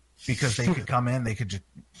 Cool. Because they could come in, they could just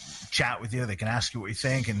chat with you, they can ask you what you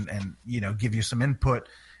think, and give you some input,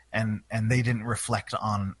 and they didn't reflect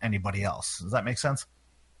on anybody else. Does that make sense?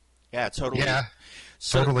 Yeah, totally. Yeah,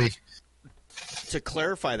 totally. To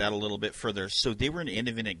clarify that a little bit further, so they were an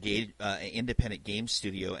independent game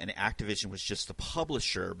studio, and Activision was just the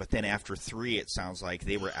publisher. But then after 3, it sounds like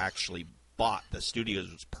they were actually bought. The studio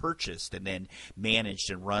was purchased and then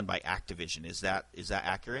managed and run by Activision. Is that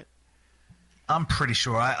accurate? I'm pretty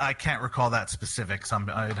sure. I can't recall that specifics.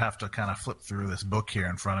 I'd have to kind of flip through this book here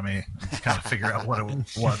in front of me to kind of figure out what it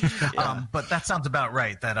was. Yeah. But that sounds about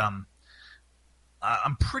right. That I'm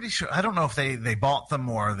pretty sure. I don't know if they bought them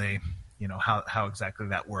or they, how exactly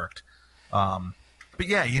that worked. But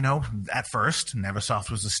yeah, at first, Neversoft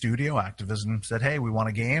was the studio. Activision said, "Hey, we want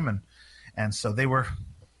a game," and so they were.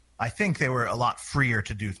 I think they were a lot freer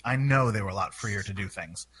to do. I know they were a lot freer to do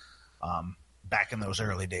things back in those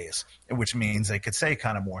early days, which means they could say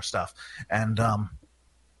kind of more stuff, and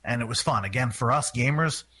it was fun. Again, for us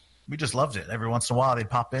gamers, we just loved it. Every once in a while, they'd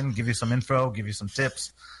pop in, give you some info, give you some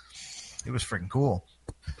tips. It was freaking cool.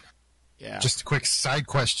 Yeah. Just a quick side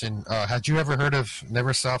question: had you ever heard of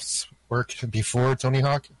Neversoft's work before Tony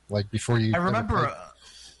Hawk? Like before you?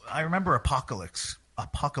 I remember Apocalypse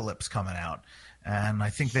coming out, and I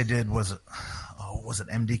think they did was it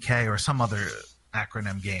MDK or some other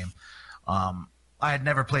acronym game. I had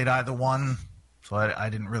never played either one, so I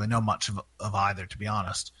didn't really know much of either, to be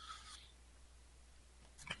honest.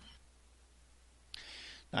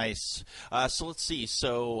 Nice. So let's see.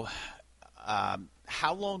 So,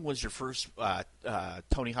 how long was your first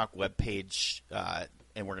Tony Hawk webpage?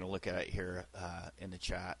 And we're going to look at it here in the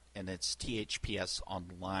chat, and it's THPS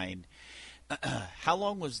Online. How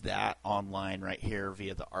long was that online right here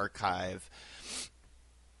via the archive?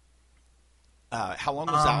 How long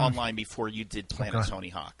was that online before you did Planet Tony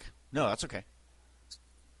Hawk? No, that's okay.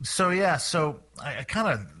 So I kind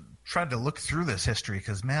of tried to look through this history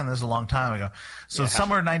because, man, this is a long time ago. So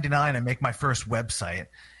summer of '99, I make my first website,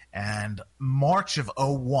 and March of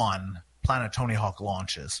 2001, Planet Tony Hawk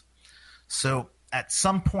launches. So at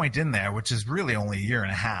some point in there, which is really only a year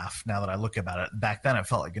and a half now that I look about it, back then it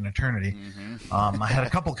felt like an eternity. I had a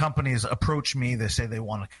couple companies approach me. They say they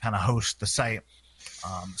want to kind of host the site.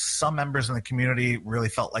 Some members in the community really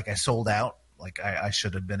felt like I sold out, like I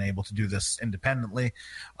should have been able to do this independently.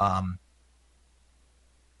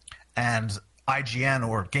 And IGN,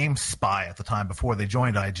 or GameSpy at the time before they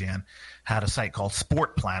joined IGN, had a site called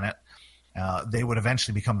Sport Planet. They would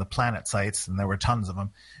eventually become the Planet sites, and there were tons of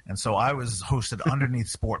them. And so I was hosted underneath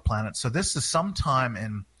Sport Planet. So this is sometime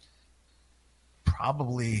in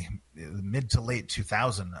probably mid to late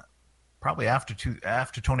 2000, probably after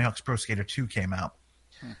Tony Hawk's Pro Skater 2 came out.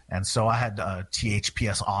 And so I had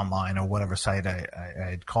THPS Online, or whatever site I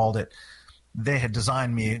had called it. They had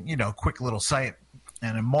designed me, a quick little site.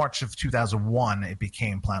 And in March of 2001, it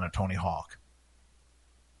became Planet Tony Hawk.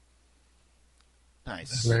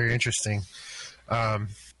 Nice. Very interesting.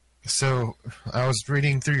 So I was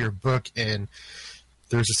reading through your book, and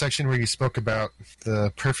there's a section where you spoke about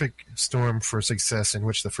the perfect storm for success, in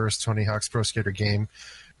which the first Tony Hawk's Pro Skater game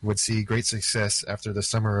would see great success after the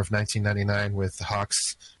summer of 1999 with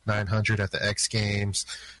Hawks 900 at the X Games,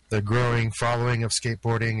 the growing following of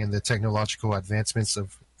skateboarding, and the technological advancements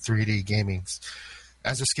of 3D gaming.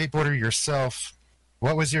 As a skateboarder yourself,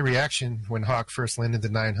 what was your reaction when Hawk first landed the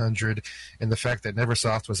 900, and the fact that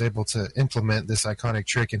Neversoft was able to implement this iconic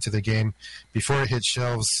trick into the game before it hit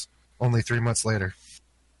shelves only 3 months later?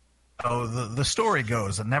 Oh, the story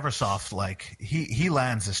goes that Neversoft, he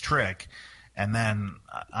lands this trick, and then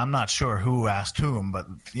I'm not sure who asked whom, but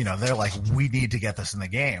they're like, we need to get this in the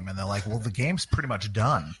game, and they're like, well, the game's pretty much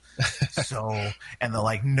done. And they're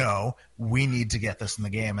like, no, we need to get this in the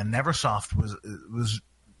game. And Neversoft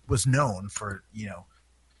was known for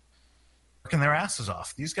working their asses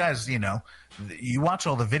off. These guys, you watch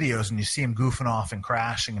all the videos and you see them goofing off and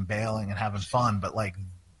crashing and bailing and having fun, but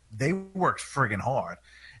they worked friggin' hard,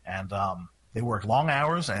 and they worked long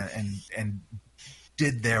hours and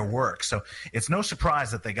did their work. So it's no surprise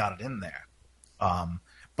that they got it in there.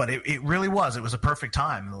 But it really was. It was a perfect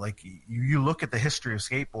time. Like you look at the history of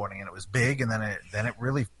skateboarding, and it was big, and then it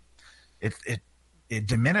really it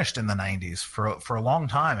diminished in the 90s for a long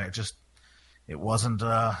time. It wasn't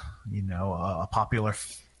a popular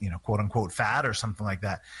quote unquote fad or something like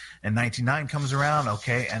that. And 99 comes around,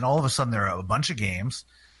 okay, and all of a sudden there are a bunch of games.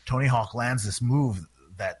 Tony Hawk lands this move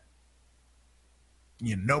that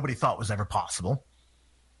nobody thought was ever possible.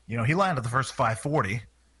 He landed the first 540.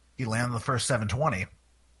 He landed the first 720.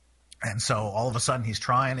 And so all of a sudden he's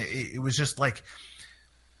trying. It was just like,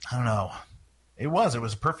 I don't know. It was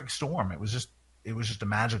a perfect storm. It was just a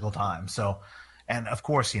magical time. So, and of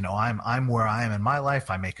course, I'm where I am in my life.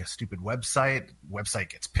 I make a stupid website. Website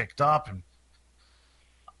gets picked up, and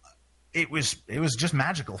it was just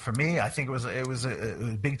magical for me. I think it was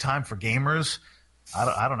a big time for gamers.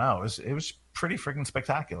 I don't know. It was pretty freaking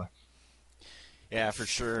spectacular. Yeah, for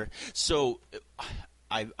sure. So,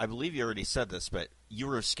 I believe you already said this, but you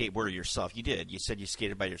were a skateboarder yourself. You did. You said you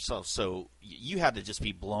skated by yourself. So you had to just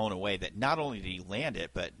be blown away that not only did you land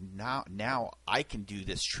it, but now I can do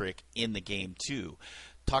this trick in the game too.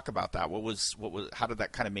 Talk about that. How did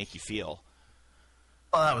that kind of make you feel?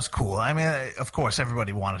 Well, that was cool. I mean, of course,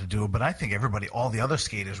 everybody wanted to do it, but I think all the other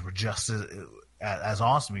skaters were just as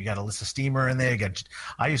awesome. You got Alyssa Steamer in there.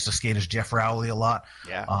 I used to skate as Jeff Rowley a lot.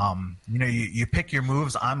 Yeah. You pick your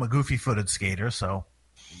moves. I'm a goofy-footed skater, so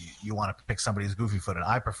you want to pick somebody who's goofy footed.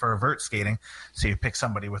 I prefer vert skating, so you pick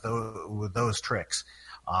somebody with those tricks.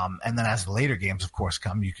 And then as the later games, of course,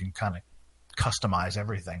 come, you can kind of customize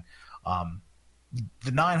everything.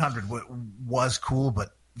 The 900 was cool, but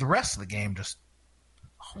the rest of the game just,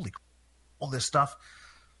 holy, all this stuff.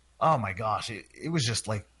 Oh my gosh, it was just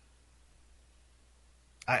like,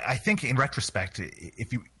 I think in retrospect,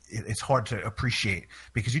 it's hard to appreciate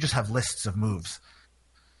because you just have lists of moves.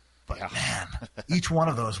 But man, each one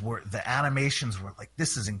of those the animations were like,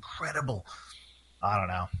 this is incredible. I don't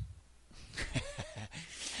know.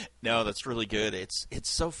 No, that's really good. It's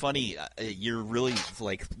so funny. You're really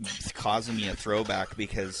like causing me a throwback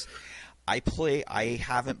because I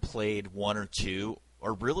haven't played 1 or 2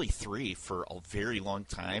 or really 3 for a very long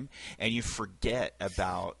time, and you forget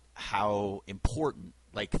about how important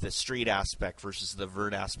like the street aspect versus the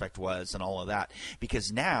vert aspect was and all of that,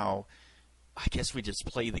 because now I guess we just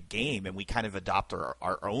play the game and we kind of adopt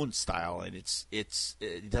our own style, and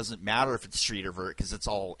it doesn't matter if it's street or vert because it's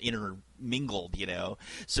all intermingled, you know.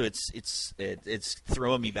 So it's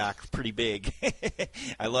throwing me back pretty big.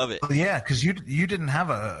 I love it. Well, yeah, because you didn't have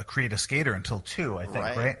a Create a Skater until 2, I think,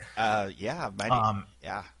 right? Yeah,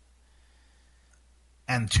 yeah.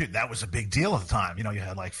 And 2, that was a big deal at the time. You know, you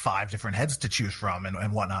had like 5 different heads to choose from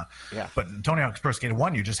and whatnot. Yeah. But in Tony Hawk's Pro Skater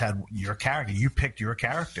 1, you just had your character. You picked your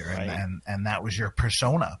character, right. and that was your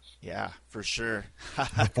persona. Yeah, for sure.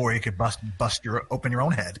 Before you could open your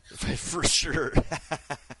own head. For sure.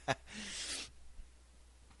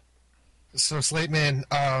 So, Slateman,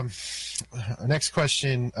 next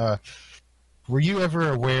question. Were you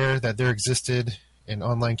ever aware that there existed an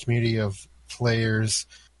online community of players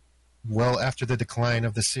well after the decline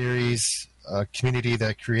of the series, a community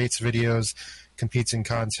that creates videos, competes in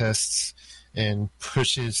contests, and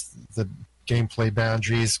pushes the gameplay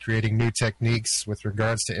boundaries, creating new techniques with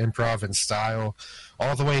regards to improv and style,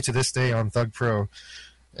 all the way to this day on Thug Pro?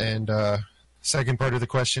 And second part of the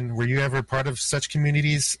question, were you ever part of such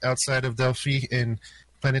communities outside of Delphi and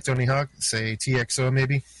Planet Tony Hawk, say TXO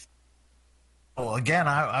maybe? Well, again,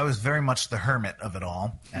 I was very much the hermit of it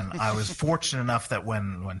all, and I was fortunate enough that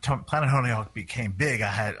when Planet Tony Hawk became big, I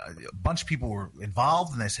had a bunch of people were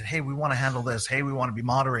involved, and they said, hey, we want to handle this. Hey, we want to be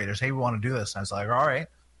moderators. Hey, we want to do this. And I was like, all right,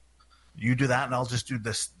 you do that, and I'll just do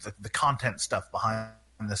this, the content stuff behind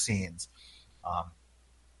the scenes.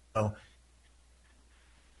 So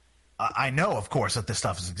I know, of course, that this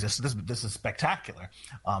stuff has existed. This is spectacular.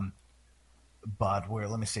 But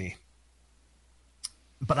let me see.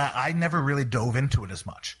 But I never really dove into it as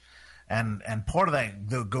much. And part of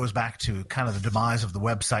that goes back to kind of the demise of the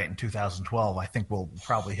website in 2012. I think we'll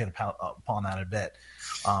probably hit upon that a bit.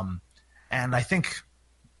 And I think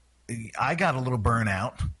I got a little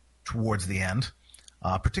burnout towards the end,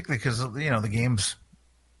 particularly because, you know, the games,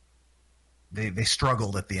 they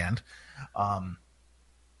struggled at the end.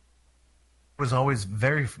 Was always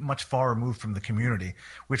very much far removed from the community,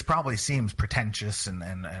 which probably seems pretentious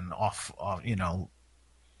and off, you know,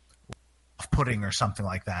 off-putting or something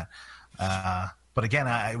like that. But again,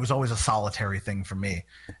 it was always a solitary thing for me.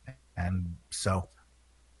 And so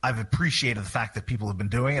I've appreciated the fact that people have been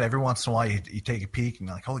doing it. Every once in a while you take a peek and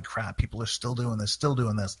you're like, holy crap, people are still doing this.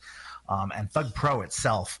 And Thug Pro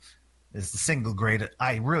itself is the single greatest.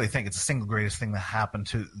 I really think it's the single greatest thing that happened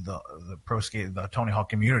to the pro skate, the Tony Hawk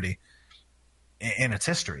community in its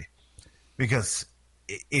history, because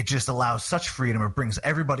it just allows such freedom. It brings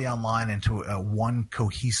everybody online into one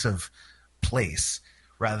cohesive place,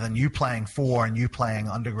 rather than you playing 4 and you playing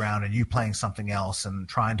Underground and you playing something else and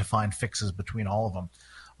trying to find fixes between all of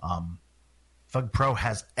them. Thug Pro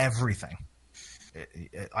has everything.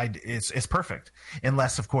 It's perfect,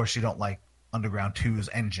 unless of course you don't like Underground 2's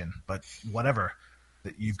engine. But whatever,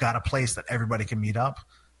 you've got a place that everybody can meet up.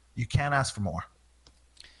 You can't ask for more.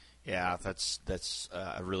 Yeah, that's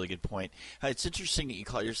a really good point. It's interesting that you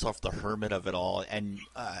call yourself the hermit of it all, and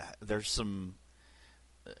there's some.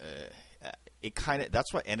 It kind of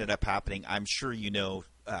that's what ended up happening. I'm sure you know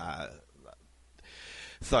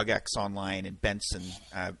Thug X Online and Benson.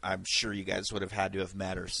 I'm sure you guys would have had to have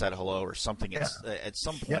met or said hello or something at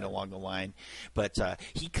some point along the line. But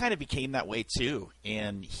he kind of became that way too,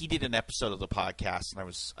 and he did an episode of the podcast, and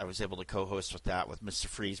I was able to co-host with that with Mr.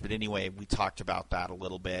 Freeze. But anyway, we talked about that a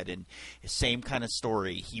little bit, and same kind of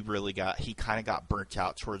story. He kind of got burnt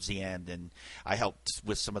out towards the end, and I helped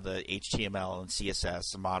with some of the HTML and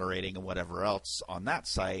CSS and moderating and whatever else on that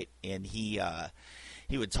site, and he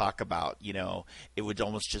he would talk about, it would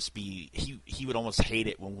almost just be he would almost hate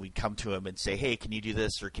it when we'd come to him and say, hey, can you do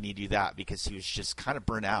this or can you do that, because he was just kind of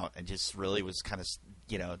burnt out and just really was kind of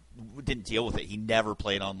didn't deal with it. He never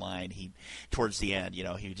played online. He towards the end,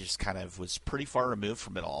 he just kind of was pretty far removed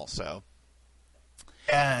from it all. So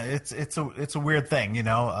yeah, it's a weird thing,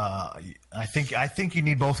 I think you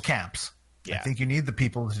need both camps. Yeah. I think you need the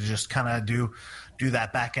people to just kind of do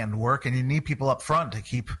that back end work, and you need people up front to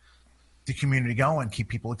keep the community going, keep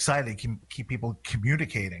people excited, keep people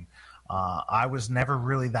communicating. I was never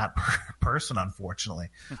really that person, unfortunately,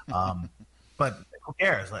 but who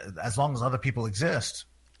cares? As long as other people exist,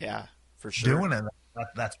 yeah, for sure, doing it.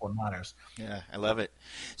 That's what matters. Yeah, I love it.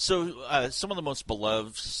 So some of the most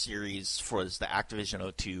beloved series was the Activision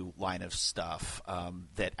O2 line of stuff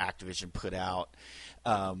that Activision put out.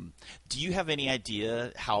 Do you have any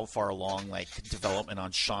idea how far along development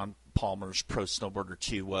on Sean Palmer's Pro Snowboarder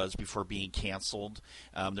 2 was before being canceled?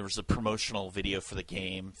 There was a promotional video for the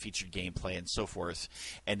game, featured gameplay and so forth.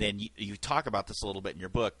 And then you talk about this a little bit in your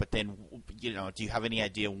book, but then, do you have any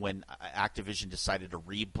idea when Activision decided to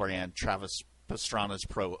rebrand Travis Pastrana's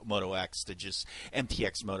Pro Moto X to just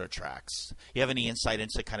MTX Moto Tracks? You have any insight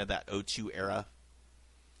into kind of that O2 era?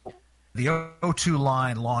 The O2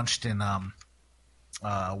 line launched in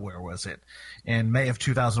where was it? In May of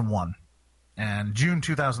 2001. And June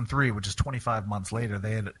 2003, which is 25 months later,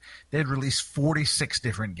 they had released 46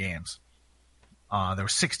 different games. There were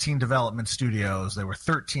 16 development studios, there were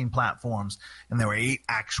 13 platforms, and there were 8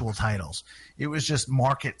 actual titles. It was just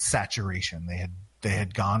market saturation. They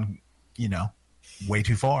had gone, way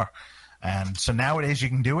too far. And so nowadays you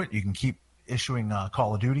can do it. You can keep issuing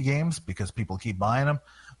Call of Duty games because people keep buying them.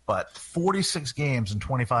 But 46 games in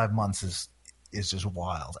 25 months is just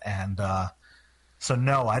wild. And so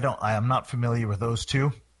no, I am not familiar with those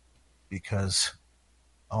two because,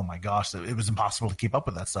 oh my gosh, it was impossible to keep up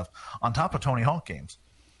with that stuff on top of Tony Hawk games.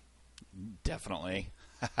 Definitely.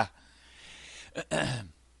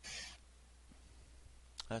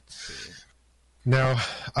 Let's see. Now,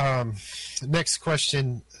 next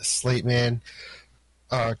question, Slate Man.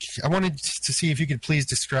 I wanted to see if you could please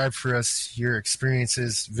describe for us your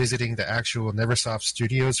experiences visiting the actual Neversoft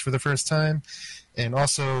studios for the first time, and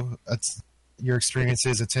also your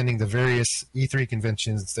experiences attending the various E3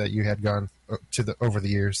 conventions that you had gone to over the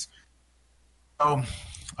years. All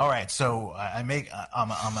right. So I'm a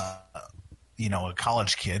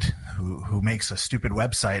college kid who makes a stupid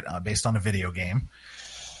website based on a video game,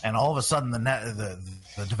 and all of a sudden the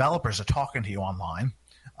developers are talking to you online.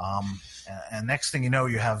 And next thing you know,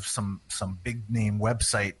 you have some big name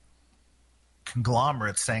website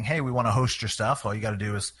conglomerate saying, "Hey, we want to host your stuff. All you got to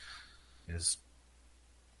do is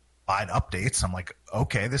provide updates." I'm like,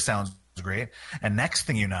 "Okay, this sounds great." And next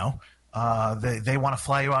thing you know, they want to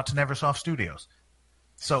fly you out to Neversoft Studios.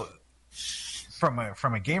 So, from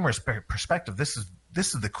a gamer's perspective, this is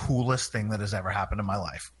the coolest thing that has ever happened in my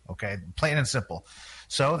life. Okay, plain and simple.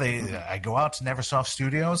 So I go out to Neversoft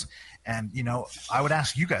Studios, and I would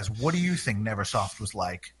ask you guys, what do you think Neversoft was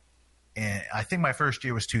like? And I think my first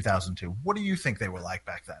year was 2002. What do you think they were like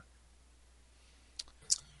back then?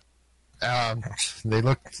 They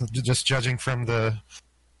look, just judging from the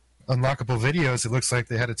unlockable videos, it looks like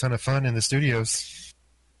they had a ton of fun in the studios.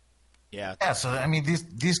 Yeah. Yeah. So I mean,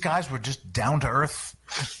 these guys were just down to earth.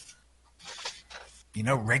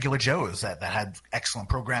 Regular Joes that had excellent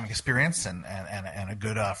programming experience and a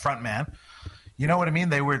good front man. You know what I mean?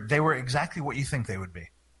 They were exactly what you think they would be.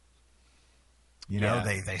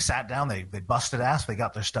 They sat down, they busted ass, they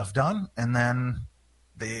got their stuff done, and then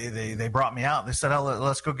they brought me out. They said, "Oh,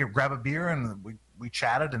 let's go grab a beer," and we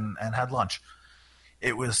chatted and had lunch.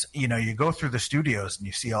 It was, you go through the studios and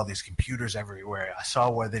you see all these computers everywhere. I saw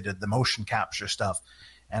where they did the motion capture stuff,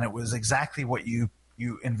 and it was exactly what you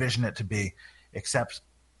envision it to be. Except,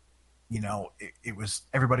 it was,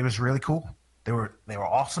 everybody was really cool. They were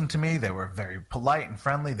awesome to me. They were very polite and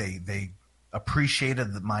friendly. They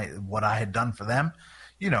appreciated what I had done for them,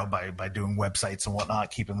 by doing websites and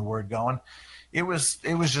whatnot, keeping the word going. It was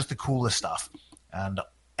just the coolest stuff. And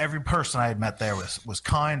every person I had met there was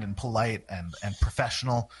kind and polite and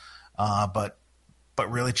professional, but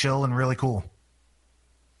really chill and really cool.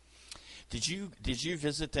 Did you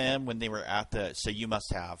visit them when they were at the? So you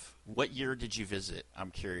must have. What year did you visit? I'm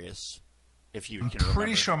curious. If you can remember.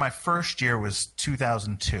 Pretty sure my first year was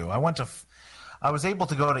 2002. I was able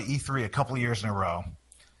to go to E3 a couple of years in a row.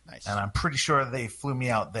 Nice. And I'm pretty sure they flew me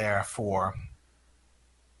out there for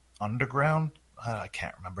Underground. I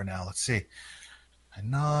can't remember now. Let's see.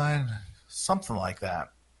 9, something like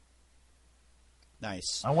that.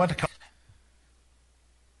 Nice. I went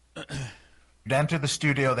to enter the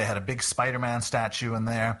studio. They had a big Spider-Man statue in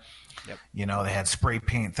there. Yep. You know, they had spray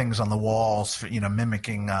paint things on the walls, for,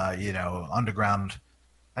 mimicking, underground.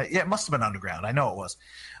 Yeah, it must have been underground. I know it was.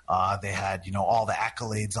 They had, all the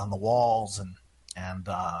accolades on the walls, and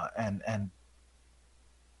I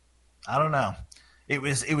don't know. It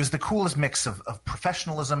was the coolest mix of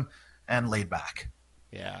professionalism and laid back.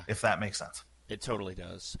 Yeah. If that makes sense. It totally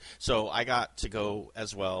does. So I got to go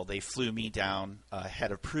as well. They flew me down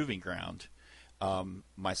ahead of Proving Ground,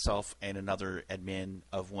 myself and another admin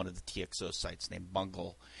of one of the TXO sites named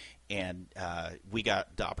Bungle, and we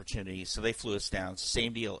got the opportunity. So they flew us down.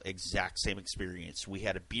 Same deal, exact same experience. We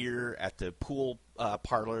had a beer at the pool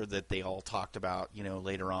parlor that they all talked about,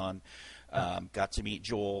 later on. Got to meet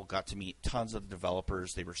Joel, got to meet tons of the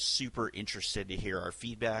developers. They were super interested to hear our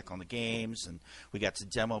feedback on the games, and we got to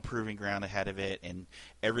demo Proving Ground ahead of it, and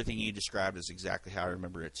everything you described is exactly how I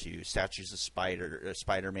remember it too. Statues of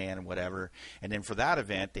Spider-Man and whatever. And then for that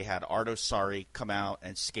event, they had Ardo Sari come out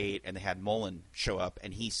and skate, and they had Mullen show up,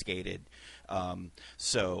 and he skated.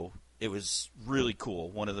 So it was really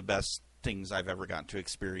cool. One of the best things I've ever gotten to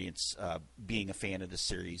experience being a fan of the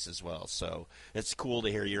series as well. So it's cool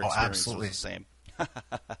to hear your experience was the same.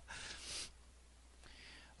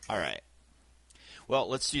 All right. Well,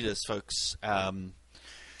 let's do this, folks. We're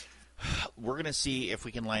going to see if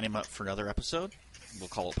we can line him up for another episode. We'll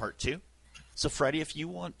call it part 2. So, Freddie, if you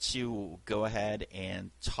want to go ahead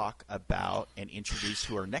and talk about and introduce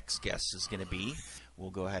who our next guest is going to be,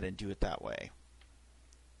 we'll go ahead and do it that way.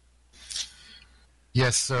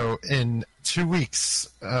 Yes, so in 2 weeks,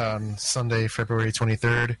 Sunday, February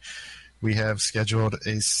 23rd, we have scheduled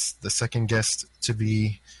the second guest to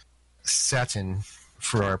be Satin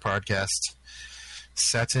for our podcast.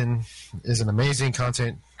 Satin is an amazing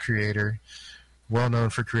content creator, well known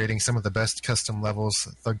for creating some of the best custom levels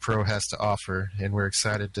Thug Pro has to offer, and we're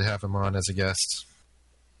excited to have him on as a guest.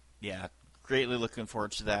 Yeah, greatly looking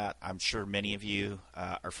forward to that. I'm sure many of you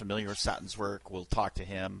are familiar with Satin's work. We'll talk to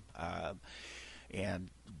him and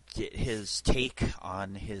get his take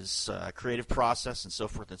on his creative process and so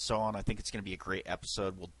forth and so on. I think it's going to be a great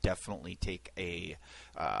episode. We'll definitely take a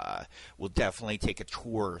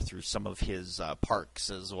tour through some of his parks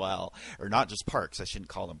as well, or not just parks. I shouldn't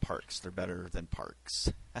call them parks. They're better than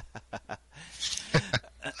parks.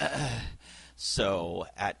 So,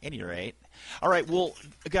 at any rate, all right, well,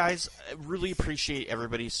 guys, I really appreciate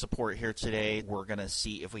everybody's support here today. We're going to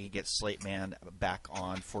see if we can get Slate Man back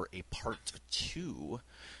on for a part 2.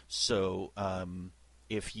 So,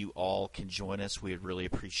 if you all can join us, we'd really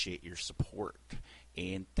appreciate your support.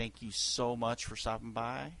 And thank you so much for stopping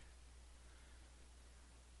by.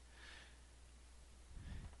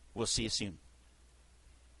 We'll see you soon.